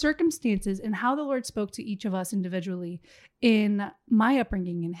in the circumstances and how the Lord spoke to each of us individually in my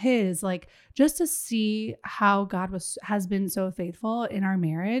upbringing and his, like just to see how God has been so faithful in our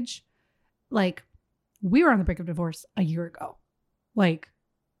marriage. Like we were on the brink of divorce a year ago. Like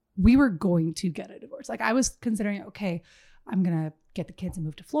we were going to get a divorce. Like I was considering, okay, I'm going to get the kids and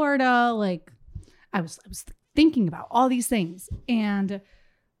move to Florida. Like I was thinking about all these things, and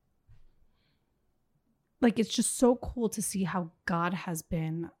like, it's just so cool to see how God has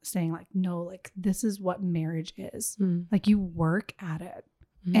been saying like, no, like this is what marriage is. Like you work at it.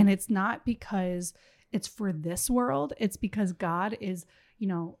 And it's not because it's for this world. It's because God is,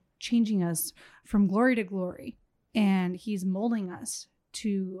 changing us from glory to glory. And he's molding us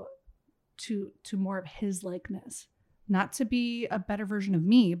to more of his likeness, not to be a better version of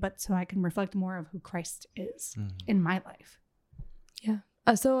me, but so I can reflect more of who Christ is in my life. Yeah.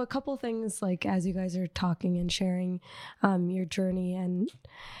 So a couple things, like as you guys are talking and sharing your journey, and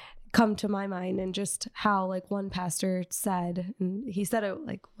come to my mind, and just how like one pastor said, and he said it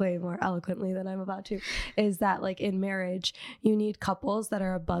like way more eloquently than I'm about to, is that like in marriage, you need couples that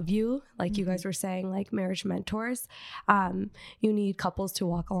are above you. Like you guys were saying, like marriage mentors. You need couples to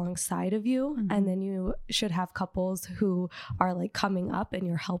walk alongside of you. And then you should have couples who are like coming up and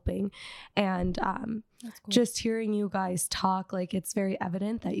you're helping. And that's cool. Just hearing you guys talk, like it's very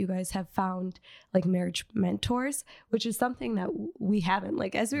evident that you guys have found like marriage mentors, which is something that we haven't.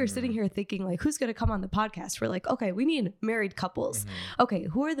 Like as we were sitting here thinking like, who's going to come on the podcast? We're like, okay, we need married couples. Okay,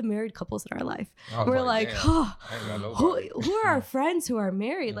 who are the married couples in our life? We're like, who are our friends who are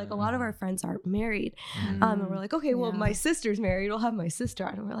married? Like a lot of our friends aren't married. And we're like, okay, well, my sister's married. We'll have my sister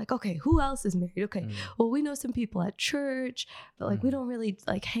on. And we're like, okay, who else is married? Okay, well, we know some people at church, but like we don't really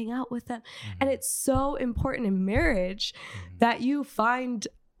like hang out with them. And it's so important in marriage that you find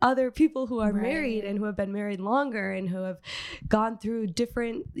other people who are married and who have been married longer and who have gone through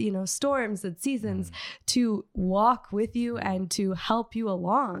different, storms and seasons to walk with you and to help you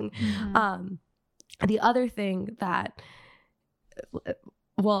along. The other thing that,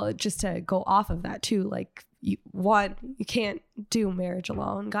 well, just to go off of that too, like you can't do marriage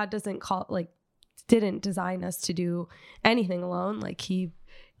alone. God didn't design us to do anything alone. Like he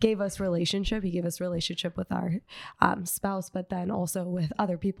gave us relationship. He gave us relationship with our spouse, but then also with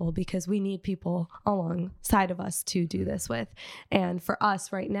other people, because we need people alongside of us to do this with. And for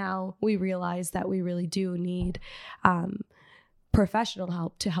us right now, we realize that we really do need professional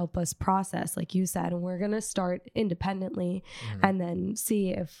help to help us process, like you said, and we're going to start independently and then see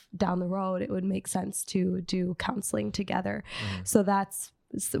if down the road it would make sense to do counseling together. So that's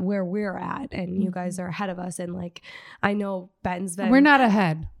where we're at, and you guys are ahead of us. And like, I know Ben's been, we're not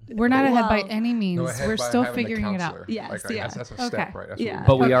ahead by any means. We're still figuring it out. Yes, that's a step, right? That's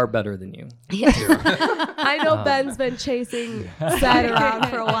but we are better than you. I know Ben's been chasing Sed around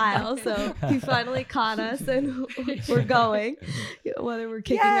for a while, so he finally caught us, and we're going, whether we're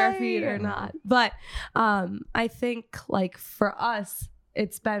kicking our feet or not. But I think like for us,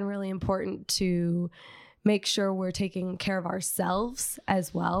 it's been really important to make sure we're taking care of ourselves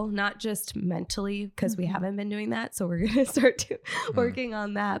as well, not just mentally, because we haven't been doing that. So we're going to start working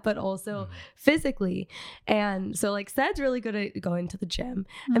on that, but also physically. And so like Sed's really good at going to the gym.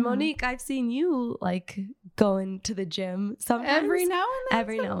 And Monique, I've seen you like going to the gym sometimes. Every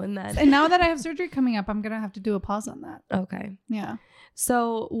now and then. And now that I have surgery coming up, I'm going to have to do a pause on that. Okay. Yeah.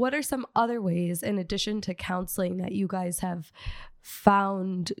 So what are some other ways in addition to counseling that you guys have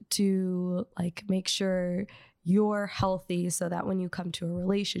found to like make sure you're healthy so that when you come to a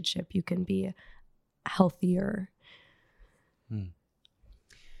relationship, you can be healthier?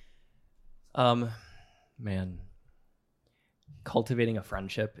 Man, cultivating a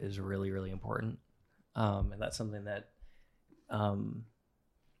friendship is really, really important. And that's something that,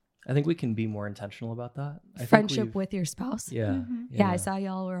 I think we can be more intentional about that. Friendship with your spouse. Yeah. Yeah, I saw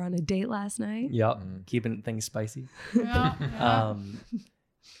y'all were on a date last night. Yep. Keeping things spicy. Yeah.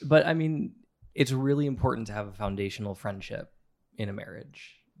 But I mean, it's really important to have a foundational friendship in a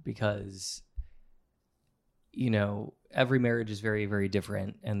marriage because, you know, every marriage is very, very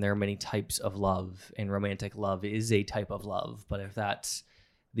different and there are many types of love, and romantic love is a type of love. But if that's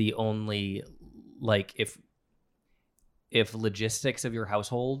the only, like, if logistics of your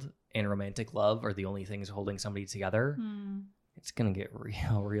household and romantic love are the only things holding somebody together, it's going to get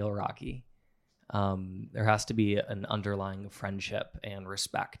real, real rocky. There has to be an underlying friendship and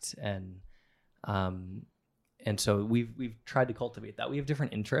respect. And so we've tried to cultivate that. We have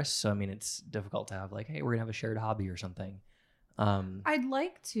different interests. So, I mean, it's difficult to have like, hey, we're gonna have a shared hobby or something. I'd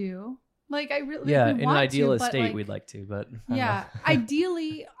like to. Like, I really in an ideal state, like, we'd like to, but yeah,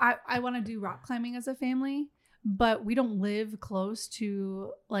 ideally, I want to do rock climbing as a family, but we don't live close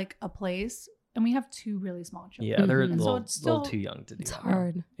to like a place, and we have 2 really small children. Yeah, they're so it's still too young to do It's that.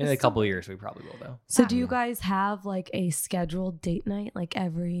 hard. In a couple of years, we probably will though. So do you guys have like a scheduled date night like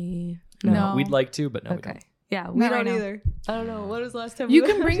every? No. We'd like to, but no, we Okay. don't. Yeah, we Not don't right now. either. I don't know. What was the last time You we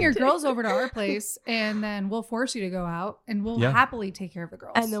can went bring on your a date? girls over to our place, and then we'll force you to go out, and we'll Yeah. happily take care of the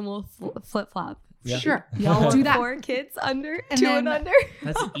girls. And then we'll flip flop. Yeah. Sure, Y'all do want that. 4 kids under, And 2 then- and under.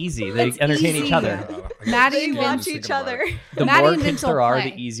 That's easy. They entertain easy. each other. Maddie They and watch Vince each other. The Maddie more and kids Vince will there are,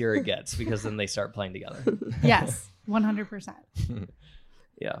 play. the easier it gets because then they start playing together. Yes, 100%.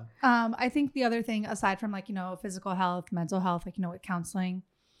 Yeah. I think the other thing, aside from like, you know, physical health, mental health, like, you know, with counseling,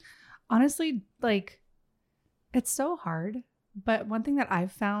 honestly, like, it's so hard. But one thing that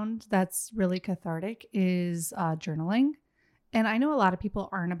I've found that's really cathartic is journaling. And I know a lot of people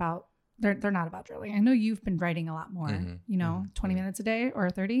aren't about, they're not about journaling. I know you've been writing a lot more, you know, 20 minutes a day or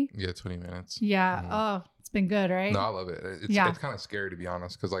 30. Yeah, 20 minutes. Yeah. Oh, it's been good, right? No, I love it. It's kind of scary, to be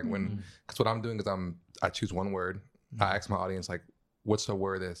honest, because like because what I'm doing is I choose one word. I ask my audience like, what's the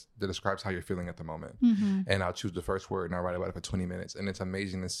word that describes how you're feeling at the moment? And I'll choose the first word and I'll write about it for 20 minutes. And it's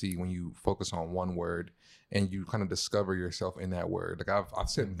amazing to see when you focus on one word and you kind of discover yourself in that word. Like I've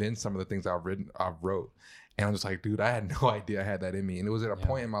sent Ben some of the things I've wrote. And I'm just like, dude, I had no idea I had that in me. And it was at a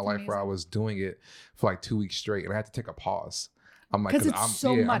point in my life where I was doing it for like 2 weeks straight and I had to take a pause. I'm like, because it's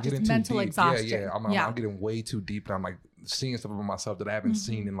so much, it's mental exhaustion. Yeah. I'm getting way too deep, and I'm like seeing stuff about myself that I haven't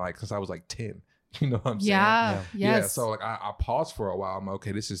seen in like since I was like 10. You know what I'm saying? Yeah. Yeah. So like I paused for a while. I'm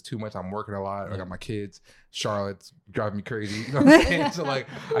okay, this is too much. I'm working a lot. I got my kids. Charlotte's driving me crazy. You know what I'm saying? So like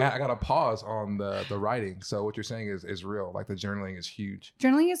I got to pause on the writing. So what you're saying is real. Like the journaling is huge.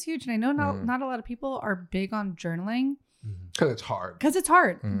 Journaling is huge. And I know not a lot of people are big on journaling. Because it's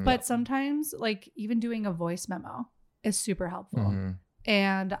hard. But sometimes like even doing a voice memo is super helpful.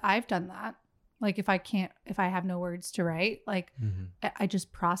 And I've done that. Like if I have no words to write, like I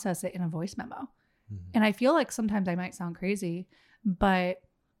just process it in a voice memo. And I feel like sometimes I might sound crazy, but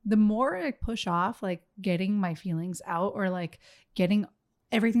the more I push off like getting my feelings out or like getting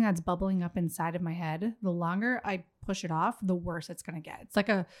everything that's bubbling up inside of my head, the longer I push it off, the worse it's going to get. It's like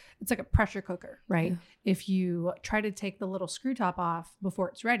a pressure cooker, right? Yeah. If you try to take the little screw top off before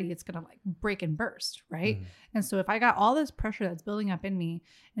it's ready, it's going to like break and burst, right? And so if I got all this pressure that's building up in me,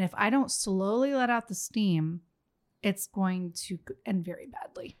 and if I don't slowly let out the steam, it's going to end very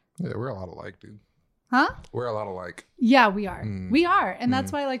badly. Yeah, we're a lot alike, dude. Huh? We're a lot alike. Yeah, we are. We are. And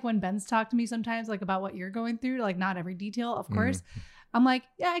that's why like when Ben's talked to me sometimes like about what you're going through, like not every detail, of course, I'm like,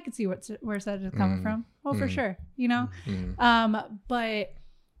 yeah, I can see where Seth is coming from. Well, for sure, you know?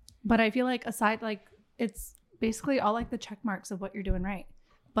 But I feel like aside, like it's basically all like the check marks of what you're doing right.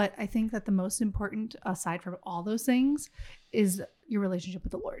 But I think that the most important, aside from all those things, is your relationship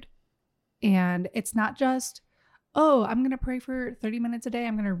with the Lord. And it's not just, oh, I'm going to pray for 30 minutes a day.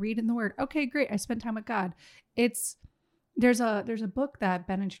 I'm going to read in the Word. Okay, great. I spent time with God. It's there's a book that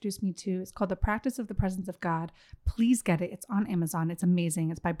Ben introduced me to. It's called The Practice of the Presence of God. Please get it. It's on Amazon. It's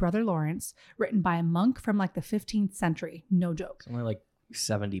amazing. It's by Brother Lawrence, written by a monk from like the 15th century. No joke. It's only like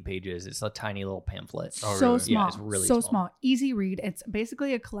 70 pages. It's a tiny little pamphlet. Oh, So really? small. Yeah, it's really so small. Easy read. It's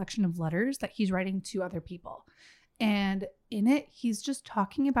basically a collection of letters that he's writing to other people. And in it, he's just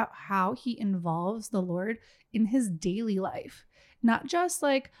talking about how he involves the Lord in his daily life. Not just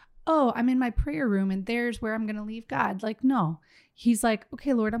like, oh, I'm in my prayer room and there's where I'm going to leave God. Like, no. He's like,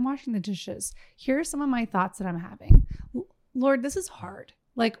 okay, Lord, I'm washing the dishes. Here are some of my thoughts that I'm having. Lord, this is hard.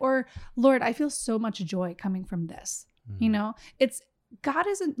 Like, or Lord, I feel so much joy coming from this. Mm-hmm. You know, God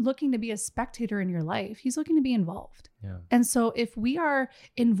isn't looking to be a spectator in your life. He's looking to be involved. Yeah. And so if we are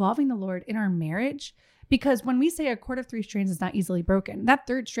involving the Lord in our marriage, because when we say a cord of 3 strands is not easily broken, that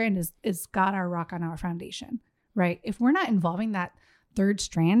third strand is God, our rock on our foundation, right? If we're not involving that third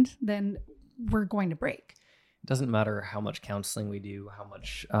strand, then we're going to break. It doesn't matter how much counseling we do, how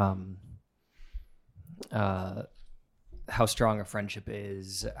much, how strong a friendship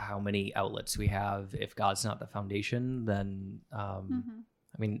is, how many outlets we have. If God's not the foundation, then, I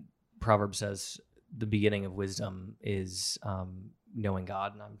mean, Proverbs says the beginning of wisdom is knowing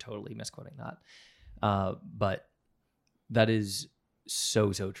God, and I'm totally misquoting that. But that is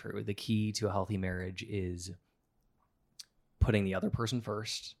so true. The key to a healthy marriage is putting the other person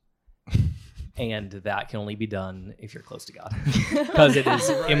first. And that can only be done if you're close to God, because it is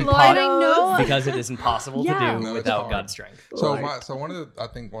because it is impossible to do without God's strength. So I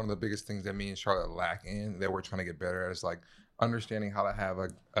think one of the biggest things that me and Charlotte lack in that we're trying to get better at is like understanding how to have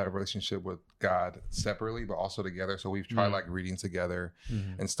a relationship with God separately, but also together. So we've tried like reading together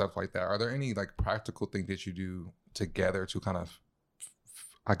and stuff like that. Are there any like practical things that you do together to kind of,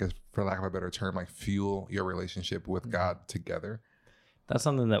 I guess, for lack of a better term, like fuel your relationship with God together? That's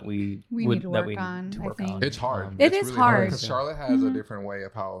something that we need to work on. I think It's hard. It it's is really hard. Because Charlotte has a different way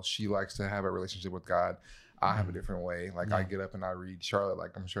of how she likes to have a relationship with God. I have a different way. Like I get up and I read. Charlotte,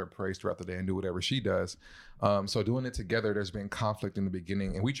 like I'm sure, prays throughout the day and do whatever she does. So doing it together, there's been conflict in the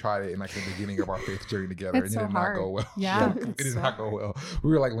beginning, and we tried it in like the beginning of our faith journey together, It's and so it did hard. not go well. Yeah. It did not go well.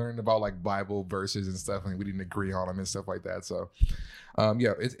 We were like learning about like Bible verses and stuff, and we didn't agree on them and stuff like that. So,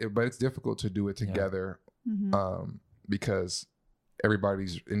 but it's difficult to do it together because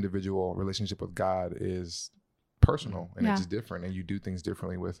everybody's individual relationship with God is personal and it's different, and you do things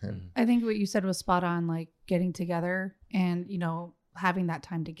differently with him. I think what you said was spot on, like getting together and, having that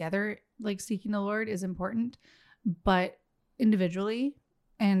time together, like seeking the Lord is important, but individually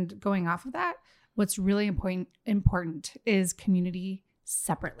and going off of that, what's really important is community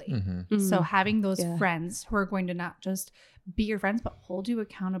separately. So having those friends who are going to not just be your friends, but hold you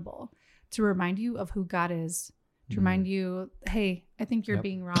accountable to remind you of who God is, to remind you, hey, I think you're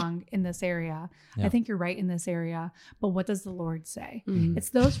being wrong in this area. I think you're right in this area. But what does the Lord say?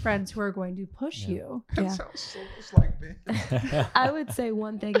 It's those friends who are going to push you. That sounds so much like Ben. I would say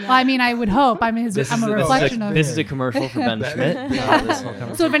one thing. That, Well, I mean, I would hope. I'm a reflection of This is a commercial for Ben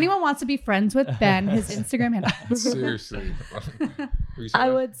Schmidt. So if anyone wants to be friends with Ben, his Instagram handle. Seriously. I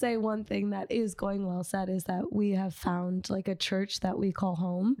would say one thing that is going well said is that we have found like a church that we call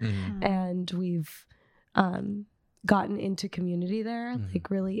home, and we've gotten into community there,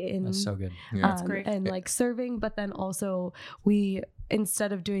 like really in. That's so good. Yeah. That's great. And like serving, but then also we,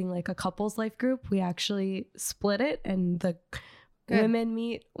 instead of doing like a couples life group, we actually split it, and the women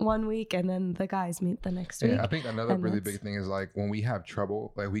meet one week and then the guys meet the next week. I think another And really that's- big thing is like when we have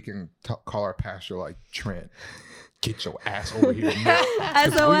trouble, like we can call our pastor like, Trent, get your ass over here now.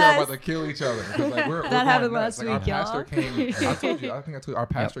 'Cause we are about to kill each other. 'Cause, like, we're That going happened nuts. last Like, week, our pastor y'all. came. I told you. I think I told you. Our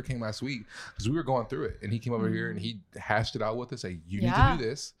pastor came last week because we were going through it, and he came over here and he hashed it out with us. Say, you need to do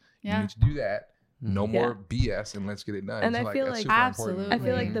this. You need to do that. No more BS, and let's get it done. And So, I feel that's like- super Absolutely. important. I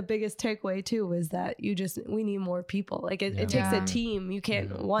feel like the biggest takeaway too was that we need more people. Like it takes a team. You can't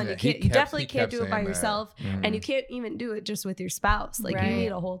you definitely can't do it by yourself, and you can't even do it just with your spouse. Like you need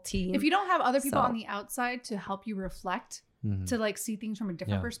a whole team. If you don't have other people So- on the outside to help you reflect, to like see things from a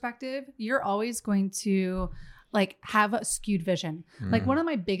different perspective, you're always going to like have a skewed vision. Like one of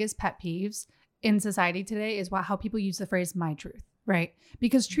my biggest pet peeves in society today is how people use the phrase "my truth," right?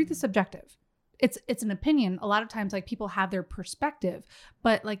 Because truth is subjective. It's an opinion. A lot of times, like people have their perspective,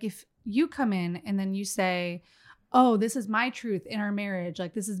 but like if you come in and then you say, "Oh, this is my truth in our marriage.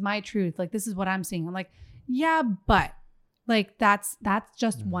 Like this is my truth. Like this is what I'm seeing." I'm like, "Yeah, but like that's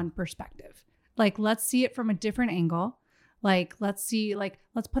just one perspective. Like let's see it from a different angle. Like let's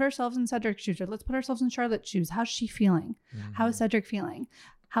put ourselves in Cedric's shoes, or let's put ourselves in Charlotte's shoes. How's she feeling? How is Cedric feeling?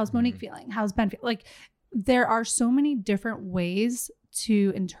 How's Monique feeling? How's Ben feeling?" Like there are so many different ways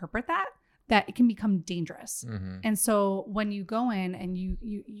to interpret that that it can become dangerous. Mm-hmm. And so when you go in and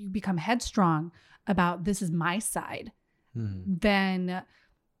you become headstrong about this is my side, then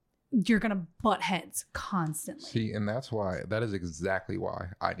you're going to butt heads constantly. See, and that is exactly why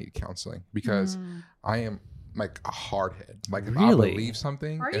I need counseling, because I am like a hard head. Like if I believe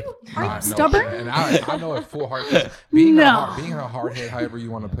something, Are you no, stubborn? And I know it full heart. Being a hard head, however you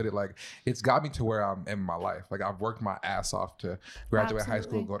want to put it, like it's got me to where I'm in my life. Like I've worked my ass off to graduate high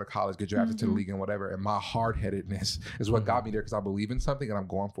school, go to college, get drafted to the league and whatever. And my hard headedness is what got me there, because I believe in something and I'm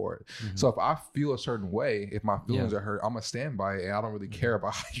going for it. So if I feel a certain way, if my feelings are hurt, I'm gonna stand by it, and I don't really care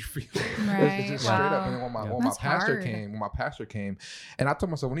about how you feel. It's just straight up. And then when my pastor came, and I told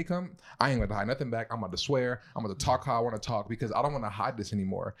myself, when he come, I ain't gonna hide nothing back. I'm about to swear. I'm going to talk how I want to talk, because I don't want to hide this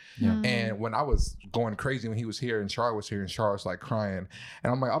anymore. And when I was going crazy, when he was here and Charlotte was here, and Charlotte was like crying,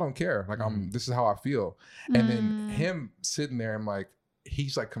 and I'm like, I don't care. Like this is how I feel. And then him sitting there, and like,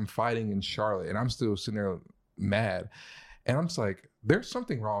 he's like confiding in Charlotte, and I'm still sitting there mad. And I'm just like, there's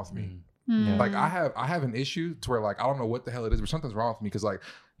something wrong with me. Like I have an issue to where like, I don't know what the hell it is, but something's wrong with me. Cause like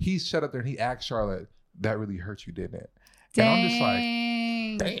he sat up there and he asked Charlotte, that really hurt you, didn't it? Dang. And I'm just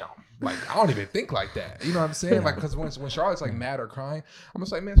like, damn. Like, I don't even think like that. You know what I'm saying? Like, because when Charlotte's like mad or crying, I'm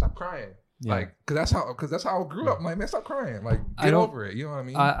just like, man, stop crying. Like, because that's how I grew up. I'm like, man, stop crying. Like, get over it. You know what I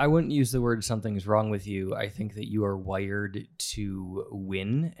mean? I wouldn't use the word something's wrong with you. I think that you are wired to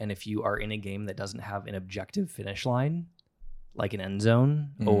win. And if you are in a game that doesn't have an objective finish line, like an end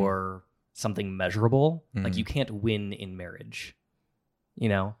zone or something measurable, like you can't win in marriage. You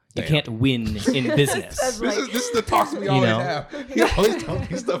know, you can't win in business. This is the talks we always have. You always tell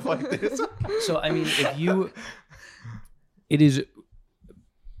me stuff like this. So, I mean,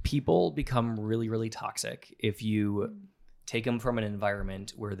 people become really, really toxic if you take them from an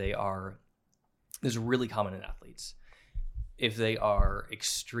environment where this is really common in athletes. If they are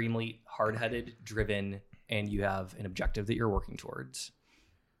extremely hard-headed, driven, and you have an objective that you're working towards,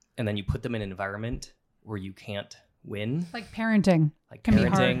 and then you put them in an environment where you can't win, like parenting,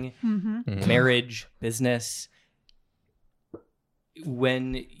 marriage, business.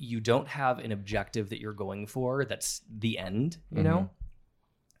 When you don't have an objective that you're going for, that's the end, you know,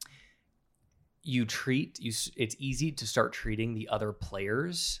 it's easy to start treating the other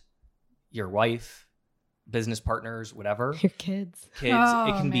players, your wife, business partners, whatever, your kids. It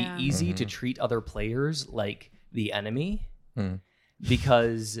can be easy to treat other players like the enemy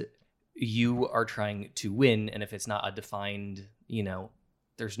because you are trying to win. And if it's not a defined,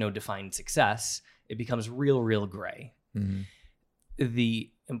 there's no defined success, it becomes real gray.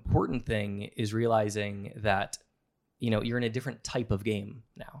 The important thing is realizing that, you're in a different type of game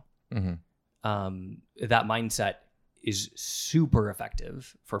now. That mindset is super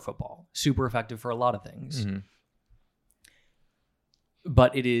effective for football, super effective for a lot of things.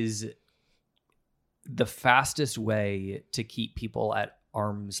 But it is the fastest way to keep people at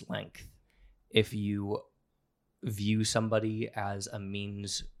arm's length if you view somebody as a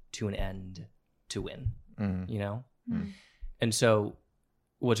means to an end to win, And so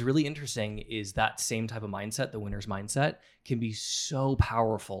what's really interesting is that same type of mindset, the winner's mindset, can be so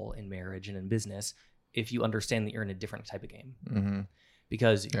powerful in marriage and in business if you understand that you're in a different type of game.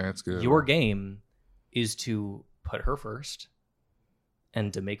 Because your game is to put her first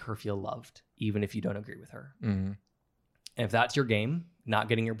and to make her feel loved, even if you don't agree with her. And if that's your game, not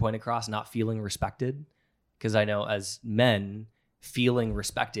getting your point across, not feeling respected, because I know as men, feeling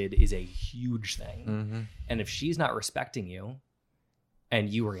respected is a huge thing. And if she's not respecting you and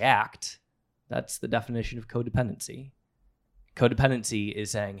you react, that's the definition of codependency. Codependency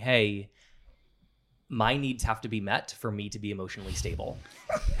is saying, hey, my needs have to be met for me to be emotionally stable.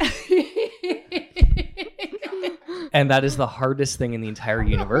 And that is the hardest thing in the entire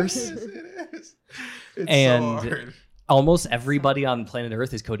universe. It is. It's and so hard. Almost everybody on planet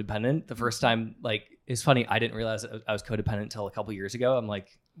Earth is codependent. The first time, it's funny, I didn't realize I was codependent until a couple years ago. I'm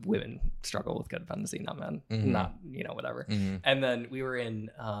like, women struggle with codependency, not men. Not, whatever. And then we were in...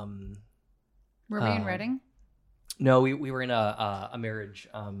 were we in Reading? No, we were in a marriage...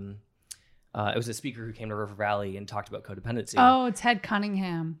 it was a speaker who came to River Valley and talked about codependency. Oh, Ted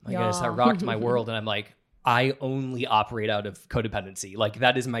Cunningham. My goodness, that rocked my world. And I'm like, I only operate out of codependency. Like,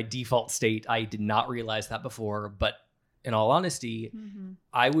 that is my default state. I did not realize that before. But in all honesty,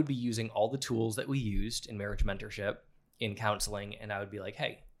 I would be using all the tools that we used in marriage mentorship, in counseling, and I would be like,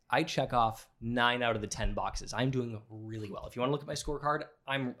 hey, I check off 9 out of the 10 boxes. I'm doing really well. If you want to look at my scorecard,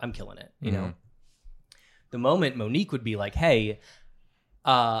 I'm killing it. You know, the moment Monique would be like, hey,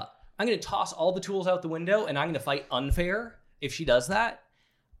 I'm going to toss all the tools out the window and I'm going to fight unfair. If she does that,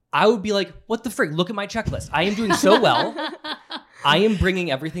 I would be like, what the frick? Look at my checklist. I am doing so well. I am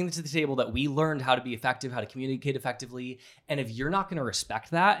bringing everything to the table that we learned how to be effective, how to communicate effectively. And if you're not going to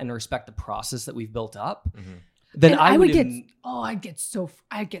respect that and respect the process that we've built up, then And I would I'd get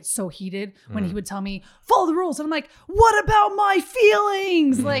so heated when he would tell me follow the rules, and I'm like, what about my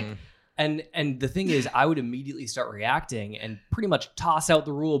feelings? Like, And the thing is, I would immediately start reacting and pretty much toss out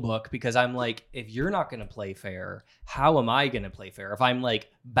the rule book, because I'm like, if you're not going to play fair, how am I going to play fair? If I'm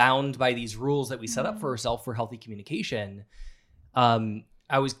like bound by these rules that we set up for ourselves for healthy communication,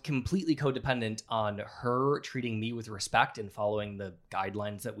 I was completely codependent on her treating me with respect and following the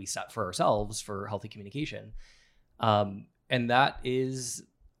guidelines that we set for ourselves for healthy communication. And that is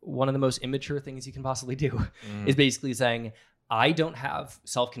one of the most immature things you can possibly do, is basically saying, I don't have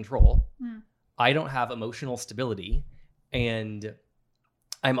self-control. I don't have emotional stability. And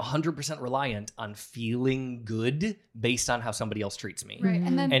I'm 100% reliant on feeling good based on how somebody else treats me. right.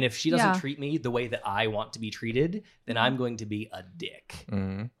 And if she doesn't treat me the way that I want to be treated, then I'm going to be a dick.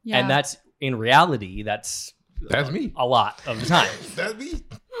 Mm-hmm. And that's, in reality, that's me a lot of the time. That's me.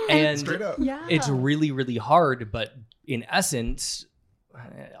 And Straight up. Yeah. it's really, really hard. But in essence,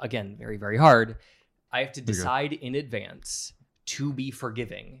 again, very, very hard. I have to decide in advance to be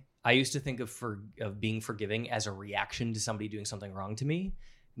forgiving. I used to think of being forgiving as a reaction to somebody doing something wrong to me.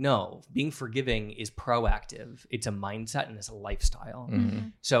 No, being forgiving is proactive. It's a mindset and it's a lifestyle. Mm-hmm.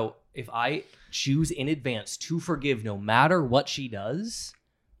 So if I choose in advance to forgive no matter what she does,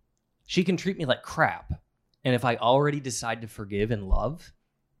 she can treat me like crap. And if I already decide to forgive and love,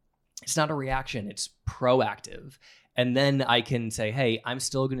 it's not a reaction, it's proactive. And then I can say, hey, I'm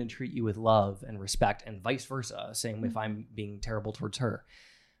still going to treat you with love and respect, and vice versa. Same if I'm being terrible towards her.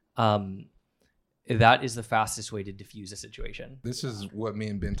 That is the fastest way to diffuse a situation. This is what me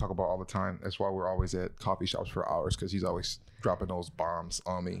and Ben talk about all the time. That's why we're always at coffee shops for hours, because he's always dropping those bombs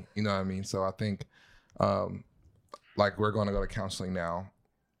on me. You know what I mean? So I think like we're going to go to counseling now.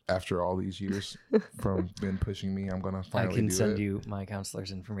 After all these years from Ben pushing me, I'm going to finally I can do send it. you my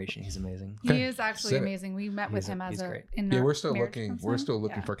counselor's information. He's amazing. He is actually Send it. amazing. We met with him as he's great. Yeah, we're still looking. We're counseling. still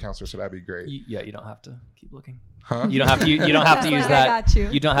looking Yeah. for counselors, so that'd be great. You don't have to keep looking. Huh? You don't have to. You don't have to Like, use I that. got you.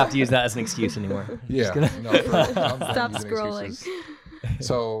 You don't have to use that as an excuse anymore. Yeah. No, I'm done Stop using scrolling. excuses.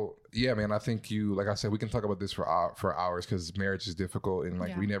 So yeah, man, I think like I said, we can talk about this for hours, because marriage is difficult, and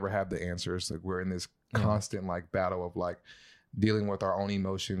like we never have the answers. Like we're in this constant like battle of like dealing with our own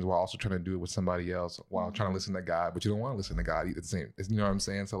emotions while also trying to do it with somebody else, while trying to listen to God, but you don't want to listen to God either. You know what I'm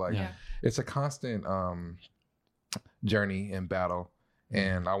saying? So like, it's a constant journey and battle.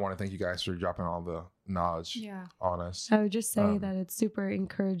 And I want to thank you guys for dropping all the knowledge on us. I would just say that it's super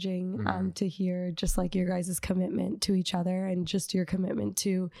encouraging to hear just like your guys' commitment to each other, and just your commitment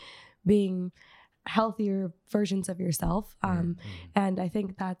to being healthier versions of yourself. And I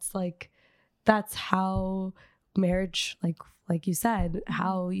think that's how marriage, like you said,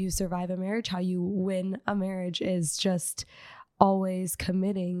 how you survive a marriage, how you win a marriage, is just always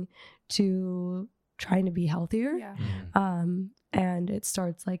committing to trying to be healthier. And it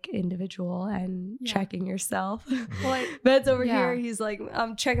starts like individual and checking yourself. Well, Ben's over here. He's like,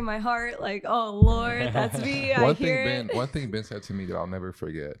 I'm checking my heart. Like, oh Lord, that's me. One thing Ben said to me that I'll never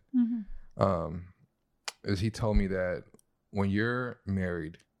forget is he told me that when you're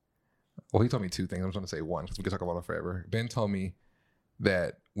married, well, he told me two things. I'm just going to say one, because we can talk about it forever. Ben told me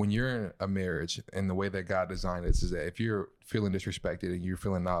that when you're in a marriage, and the way that God designed it is that if you're feeling disrespected and you're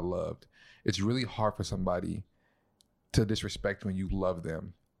feeling not loved, it's really hard for somebody to disrespect when you love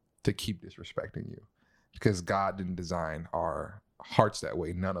them to keep disrespecting you, because God didn't design our hearts that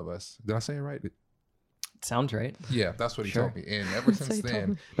way. None of us. Did I say it right? It sounds right. Yeah, that's what he told me. And ever since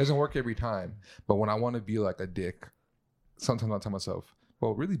then, it doesn't work every time. But when I want to be like a dick, sometimes I tell myself,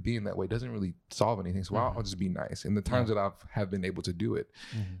 well, really being that way doesn't really solve anything. So I'll just be nice. And the times that have been able to do it,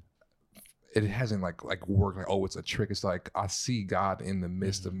 it hasn't like worked like, oh, it's a trick. It's like I see God in the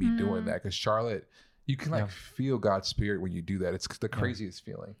midst of me doing that. Because Charlotte, you can like feel God's spirit when you do that. It's the craziest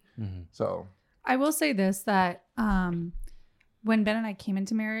feeling. So I will say this, that when Ben and I came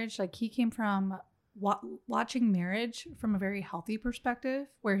into marriage, like he came from watching marriage from a very healthy perspective,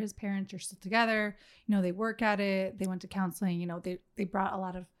 where his parents are still together, they work at it, they went to counseling, they brought a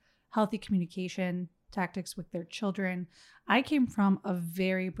lot of healthy communication tactics with their children. I came from a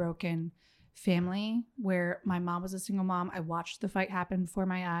very broken family where my mom was a single mom. I watched the fight happen before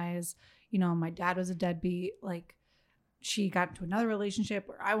my eyes. My dad was a deadbeat. Like, she got into another relationship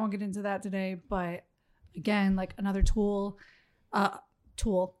where I won't get into that today, but again, like another tool.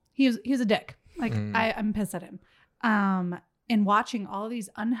 He was a dick. Like, I'm pissed at him. And watching all these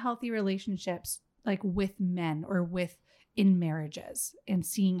unhealthy relationships, like with men or in marriages, and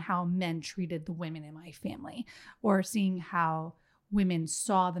seeing how men treated the women in my family, or seeing how women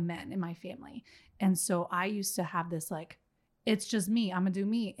saw the men in my family. And so I used to have this like, it's just me. I'm going to do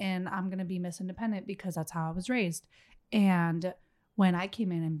me and I'm going to be Miss Independent because that's how I was raised. And when I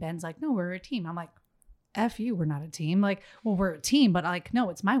came in and Ben's like, no, we're a team. I'm like, F you, we're not a team. Like, well, we're a team, but like, no,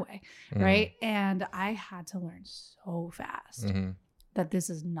 it's my way. Right. And I had to learn so fast that this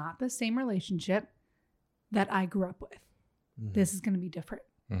is not the same relationship that I grew up with. This is going to be different.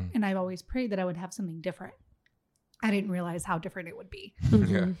 And I've always prayed that I would have something different. I didn't realize how different it would be.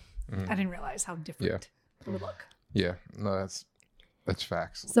 I didn't realize how different it would look. Yeah, no, that's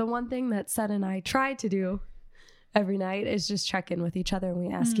facts. So one thing that Seth and I try to do every night is just check in with each other, and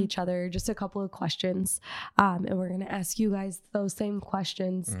we ask each other just a couple of questions. And we're going to ask you guys those same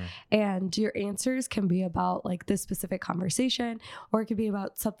questions. And your answers can be about like this specific conversation, or it could be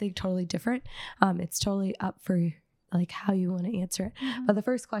about something totally different. It's totally up for like how you want to answer it. But the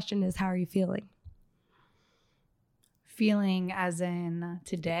first question is, how are you feeling? Feeling as in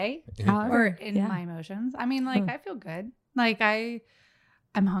today However, or in my emotions. I mean, like I feel good. Like I'm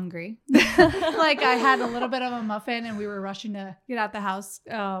hungry. Like I had a little bit of a muffin and we were rushing to get out the house.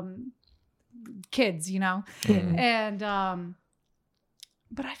 Kids, you know? And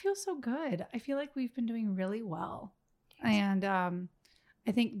but I feel so good. I feel like we've been doing really well. And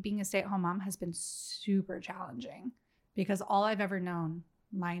I think being a stay-at-home mom has been super challenging because all I've ever known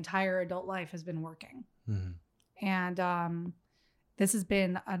my entire adult life has been working. And this has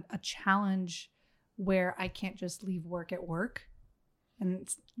been a challenge where I can't just leave work at work. And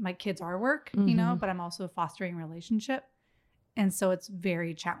my kids are work, you know, but I'm also fostering relationship. And so it's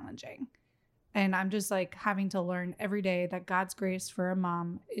very challenging. And I'm just like having to learn every day that God's grace for a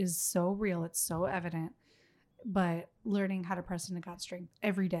mom is so real. It's so evident. But learning how to press into God's strength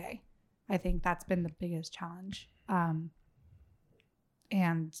every day, I think that's been the biggest challenge. And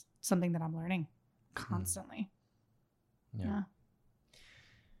something that I'm learning constantly. Yeah.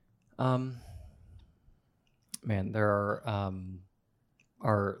 Man, there are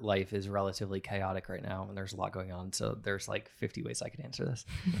our life is relatively chaotic right now and there's a lot going on. So there's like 50 ways I could answer this.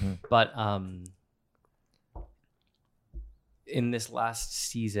 But in this last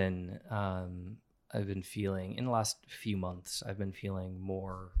season, I've been feeling, in the last few months, I've been feeling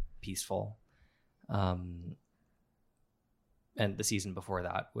more peaceful. And the season before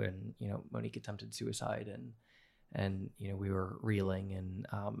that, when, you know, Monique attempted suicide and you know, we were reeling and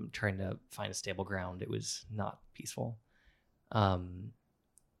trying to find a stable ground, it was not peaceful.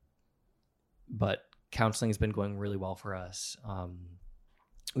 But counseling has been going really well for us.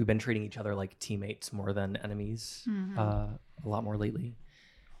 We've been treating each other like teammates more than enemies a lot more lately.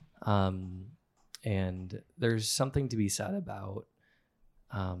 And there's something to be said about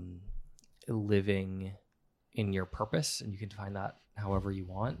living in your purpose, and you can define that however you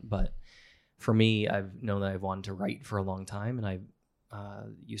want. But for me, I've known that I've wanted to write for a long time, and I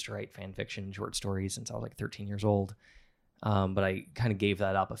used to write fan fiction, short stories since I was like 13 years old. But I kind of gave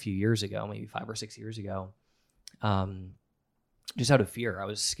that up a few years ago, maybe 5 or 6 years ago. Just out of fear. I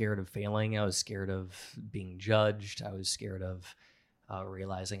was scared of failing. I was scared of being judged. I was scared of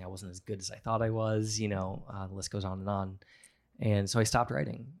realizing I wasn't as good as I thought I was, you know, the list goes on and on. And so I stopped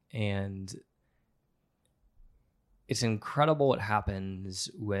writing, and it's incredible what happens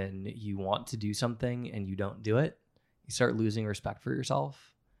when you want to do something and you don't do it. You start losing respect for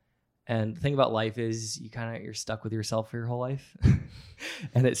yourself. And the thing about life is you're stuck with yourself for your whole life.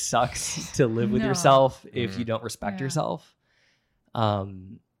 And it sucks to live with yourself if you don't respect yourself.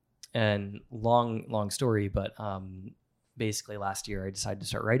 And long story, but basically last year I decided to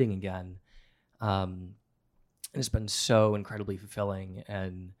start writing again. And it's been so incredibly fulfilling,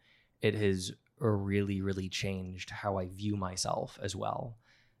 and it has really, really changed how I view myself as well.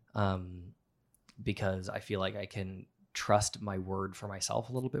 Because I feel like I can trust my word for myself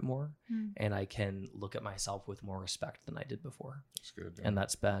a little bit more, and I can look at myself with more respect than I did before. That's good. Yeah. And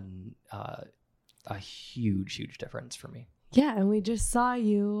that's been a huge difference for me. Yeah, and we just saw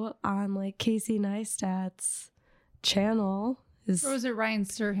you on like Casey Neistat's channel. Or was it Ryan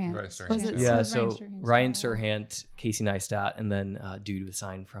Serhant? Ryan Serhant. Was it? Yeah, so Ryan Serhant, Casey Neistat, and then Dude with a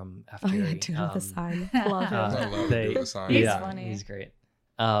Sign from F. Oh yeah, Jerry. Dude with a Sign. Love him. I love they- Dude with a Sign. He's yeah, funny. he's great.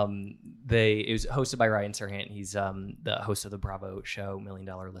 It was hosted by Ryan Serhant. He's the host of the Bravo show $1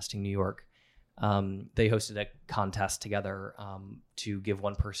 Million Listing New York. They hosted a contest together to give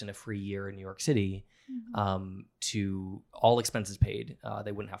one person a free year in New York City, to all expenses paid.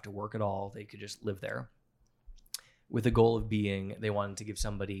 They wouldn't have to work at all. They could just live there, with the goal of being they wanted to give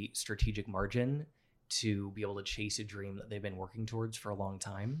somebody strategic margin to be able to chase a dream that they've been working towards for a long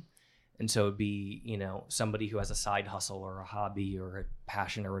time. And so it'd be, you know, somebody who has a side hustle or a hobby or a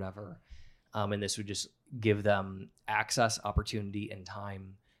passion or whatever. And this would just give them access, opportunity, and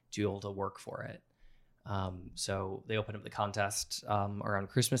time to be able to work for it. So they opened up the contest around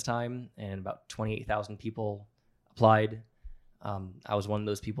Christmas time, and about 28,000 people applied. I was one of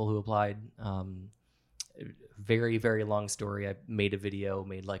those people who applied. Very, very long story. I made a video,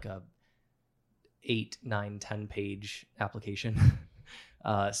 made like a 8, 9, 10 page application.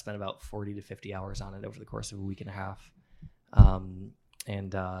 Spent about 40 to 50 hours on it over the course of a week and a half.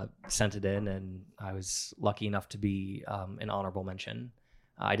 And sent it in, and I was lucky enough to be an honorable mention.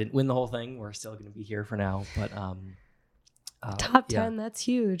 I didn't win the whole thing. We're still going to be here for now, but top 10, that's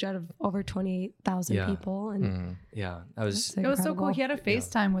huge out of over 28,000 people. And that was it was so cool. He had a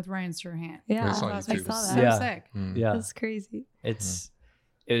FaceTime with Ryan Serhant. Yeah, It's on I YouTube. saw So that. sick. yeah. That's crazy.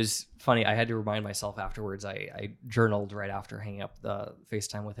 It was funny. I had to remind myself afterwards. I journaled right after hanging up the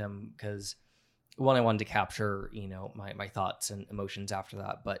FaceTime with him, because one, I wanted to capture, my thoughts and emotions after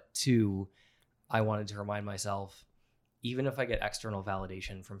that. But two, I wanted to remind myself, even if I get external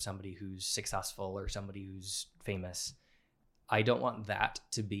validation from somebody who's successful or somebody who's famous, I don't want that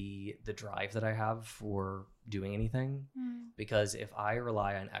to be the drive that I have for doing anything. Because if I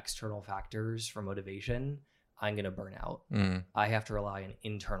rely on external factors for motivation, I'm going to burn out. I have to rely on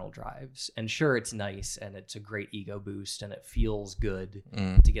internal drives. And sure, it's nice and it's a great ego boost and it feels good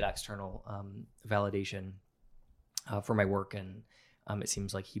to get external validation for my work. And it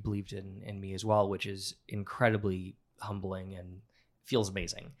seems like he believed in me as well, which is incredibly humbling and feels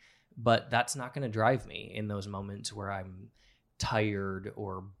amazing. But that's not going to drive me in those moments where I'm tired,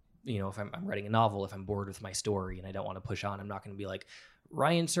 or if I'm writing a novel, if I'm bored with my story and I don't want to push on, I'm not going to be like,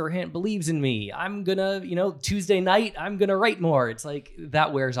 Ryan Serhant believes in me, I'm gonna Tuesday night I'm gonna write more. It's like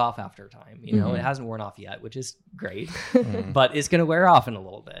that wears off after time. It hasn't worn off yet, which is great. But it's gonna wear off in a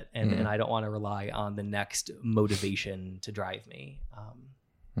little bit, and I don't want to rely on the next motivation to drive me.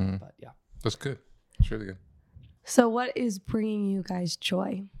 But yeah, that's good. It's really good. So what is bringing you guys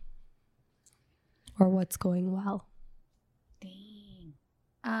joy, or what's going well?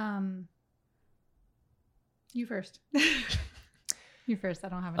 Dang. You first. You first. I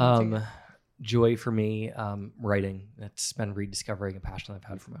don't have an answer. Joy for me, writing. It's been rediscovering a passion I've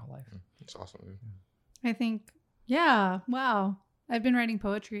had for my whole life. It's awesome. Dude. I think, wow. I've been writing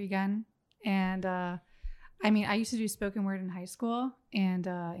poetry again. And I used to do spoken word in high school and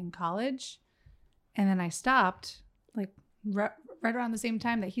in college. And then I stopped, like right around the same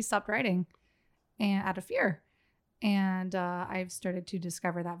time that he stopped writing, and out of fear. And I've started to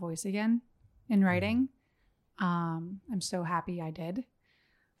discover that voice again in writing. I'm so happy I did.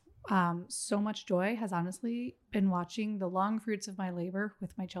 So much joy has honestly been watching the long fruits of my labor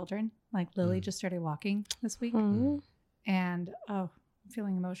with my children. Like Lily just started walking this week, and I'm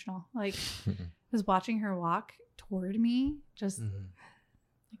feeling emotional. Like just watching her walk toward me, just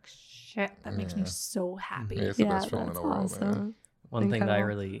like shit, that makes me so happy. Yeah, it's the best feeling in the world, awesome. man. One thing that I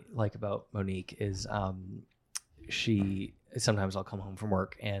really like about Monique is sometimes I'll come home from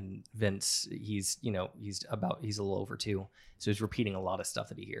work and Vince, he's a little over 2. So he's repeating a lot of stuff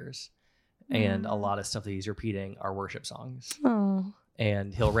that he hears. And a lot of stuff that he's repeating are worship songs. Oh.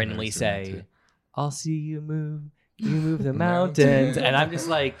 And he'll randomly say, I'll see you move the mountains. And I'm just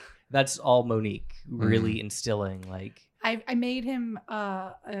like, that's all Monique really instilling. Like, I made him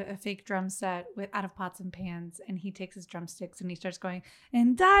a fake drum set out of pots and pans, and he takes his drumsticks and he starts going,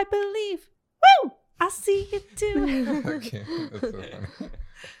 and I believe, woo! I see you too. Okay. That's so funny.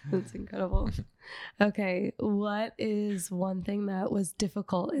 That's incredible. Okay, what is one thing that was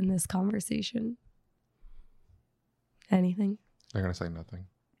difficult in this conversation? Anything? They're gonna say nothing.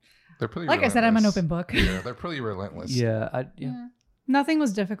 They're pretty. Like I said, I'm an relentless. open book. Yeah, they're pretty relentless. yeah. Nothing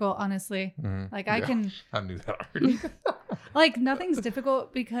was difficult, honestly. Like I knew that already. like nothing's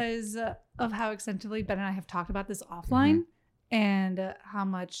difficult because of how extensively Ben and I have talked about this offline, and how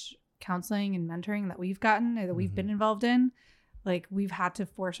much counseling and mentoring that we've gotten or that we've been involved in. Like we've had to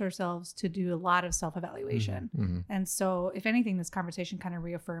force ourselves to do a lot of self-evaluation. And so if anything, this conversation kind of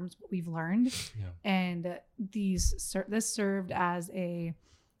reaffirms what we've learned. And this served as a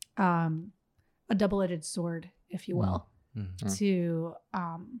double-edged sword, if you will, to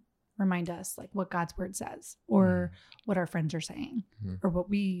remind us like what God's word says, or what our friends are saying, or what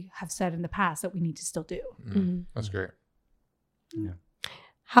we have said in the past that we need to still do. That's great. Yeah.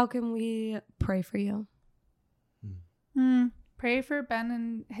 How can we pray for you? Pray for Ben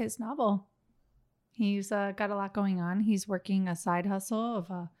and his novel. He's got a lot going on. He's working a side hustle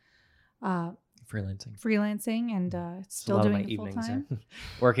of freelancing and still doing it full time.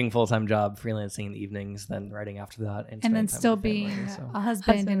 Working full-time job, freelancing in the evenings, then writing after that, and then still being a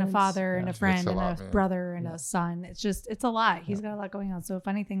husband and a father and a friend and a brother and a son. It's a lot. He's got a lot going on. So if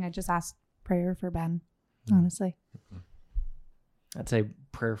anything, I just ask prayer for Ben. honestly. I'd say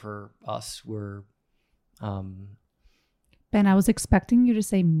prayer for us. Ben, I was expecting you to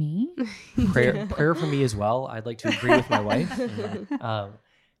say me. Prayer for me as well. I'd like to agree with my wife.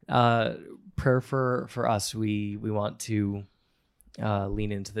 Prayer for us. We want to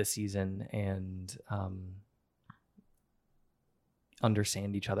lean into this season and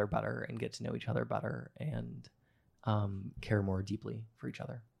understand each other better and get to know each other better and care more deeply for each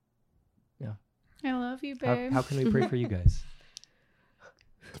other. Yeah. I love you, babe. How can we pray for you guys?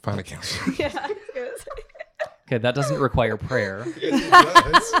 Find a counselor. Yeah, I was gonna say. Okay, that doesn't require prayer. Yes, it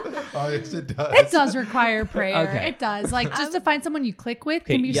does. Oh, yes, it does. It does require prayer. Okay. It does. Like just to find someone you click with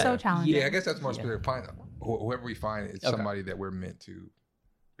can Okay, be yeah, so challenging. Yeah, I guess that's more specific. Find whoever we find is Okay. somebody that we're meant to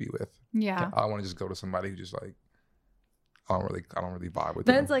be with. Yeah. I don't want to just go to somebody who just like I don't really vibe with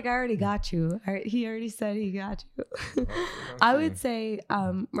Ben's them. like, I already got you. He already said he got you. I would say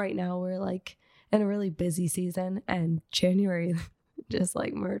right now we're like in a really busy season, and January just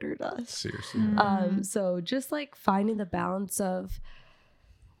like murdered us. Seriously. So just like finding the balance of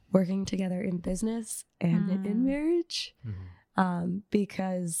working together in business and in marriage.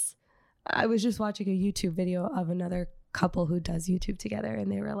 Because I was just watching a YouTube video of another couple who does YouTube together, and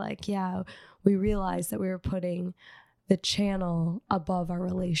they were like, yeah, we realized that we were putting the channel above our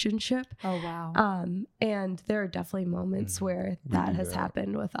relationship. Oh wow. And there are definitely moments where that has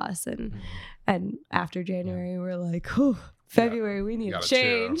happened with us, and after January we're like, oh, February we need to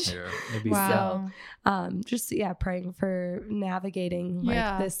change. Yeah. Maybe Wow. So just praying for navigating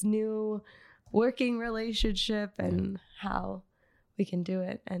like this new working relationship and how we can do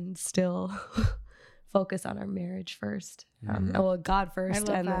it and still focus on our marriage first. Well, God first,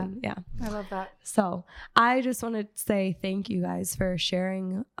 love and that. then I love that. So I just want to say thank you guys for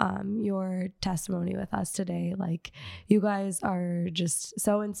sharing your testimony with us today. Like, you guys are just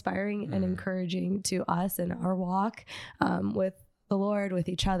so inspiring and encouraging to us in our walk with the Lord, with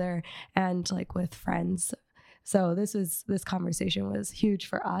each other, and like with friends. So this conversation was huge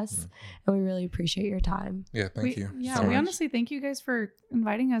for us, and we really appreciate your time. Yeah, thank you. Yeah, so we much. honestly thank you guys for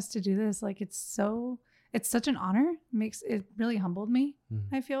inviting us to do this. Like it's such an honor. It really humbled me,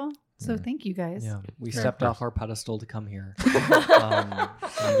 I feel. So thank you guys. Yeah, we Yeah, stepped of off our pedestal to come here.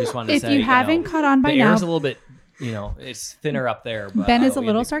 I just wanted to If say, you haven't caught on by the now, air's a little bit, it's thinner up there. But, Ben is a we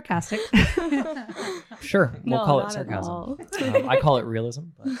little had to- sarcastic. Sure, we'll No, call it not at sarcasm. all. I call it realism.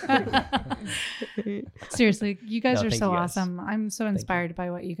 But Seriously, you guys No, are thank so you guys. awesome. I'm so you. inspired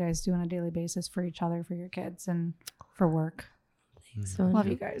by what you guys do on a daily basis for each other, for your kids, and for work. So Love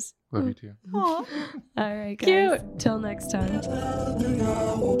you guys. Love you too. All right, guys. Cute. Till next time.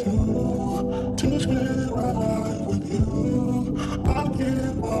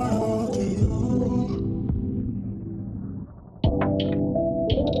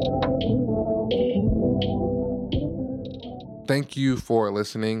 Thank you for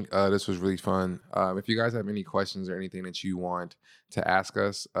listening. This was really fun. If you guys have any questions or anything that you want to ask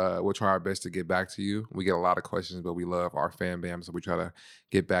us, we'll try our best to get back to you. We get a lot of questions, but we love our fan bam, so we try to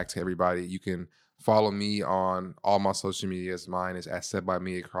get back to everybody. You can follow me on all my social medias. Mine is at Said by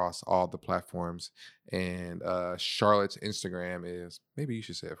Me across all the platforms. And Charlotte's Instagram is, maybe you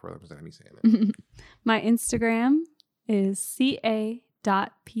should say it for them instead of me saying it. My Instagram is ca.pt.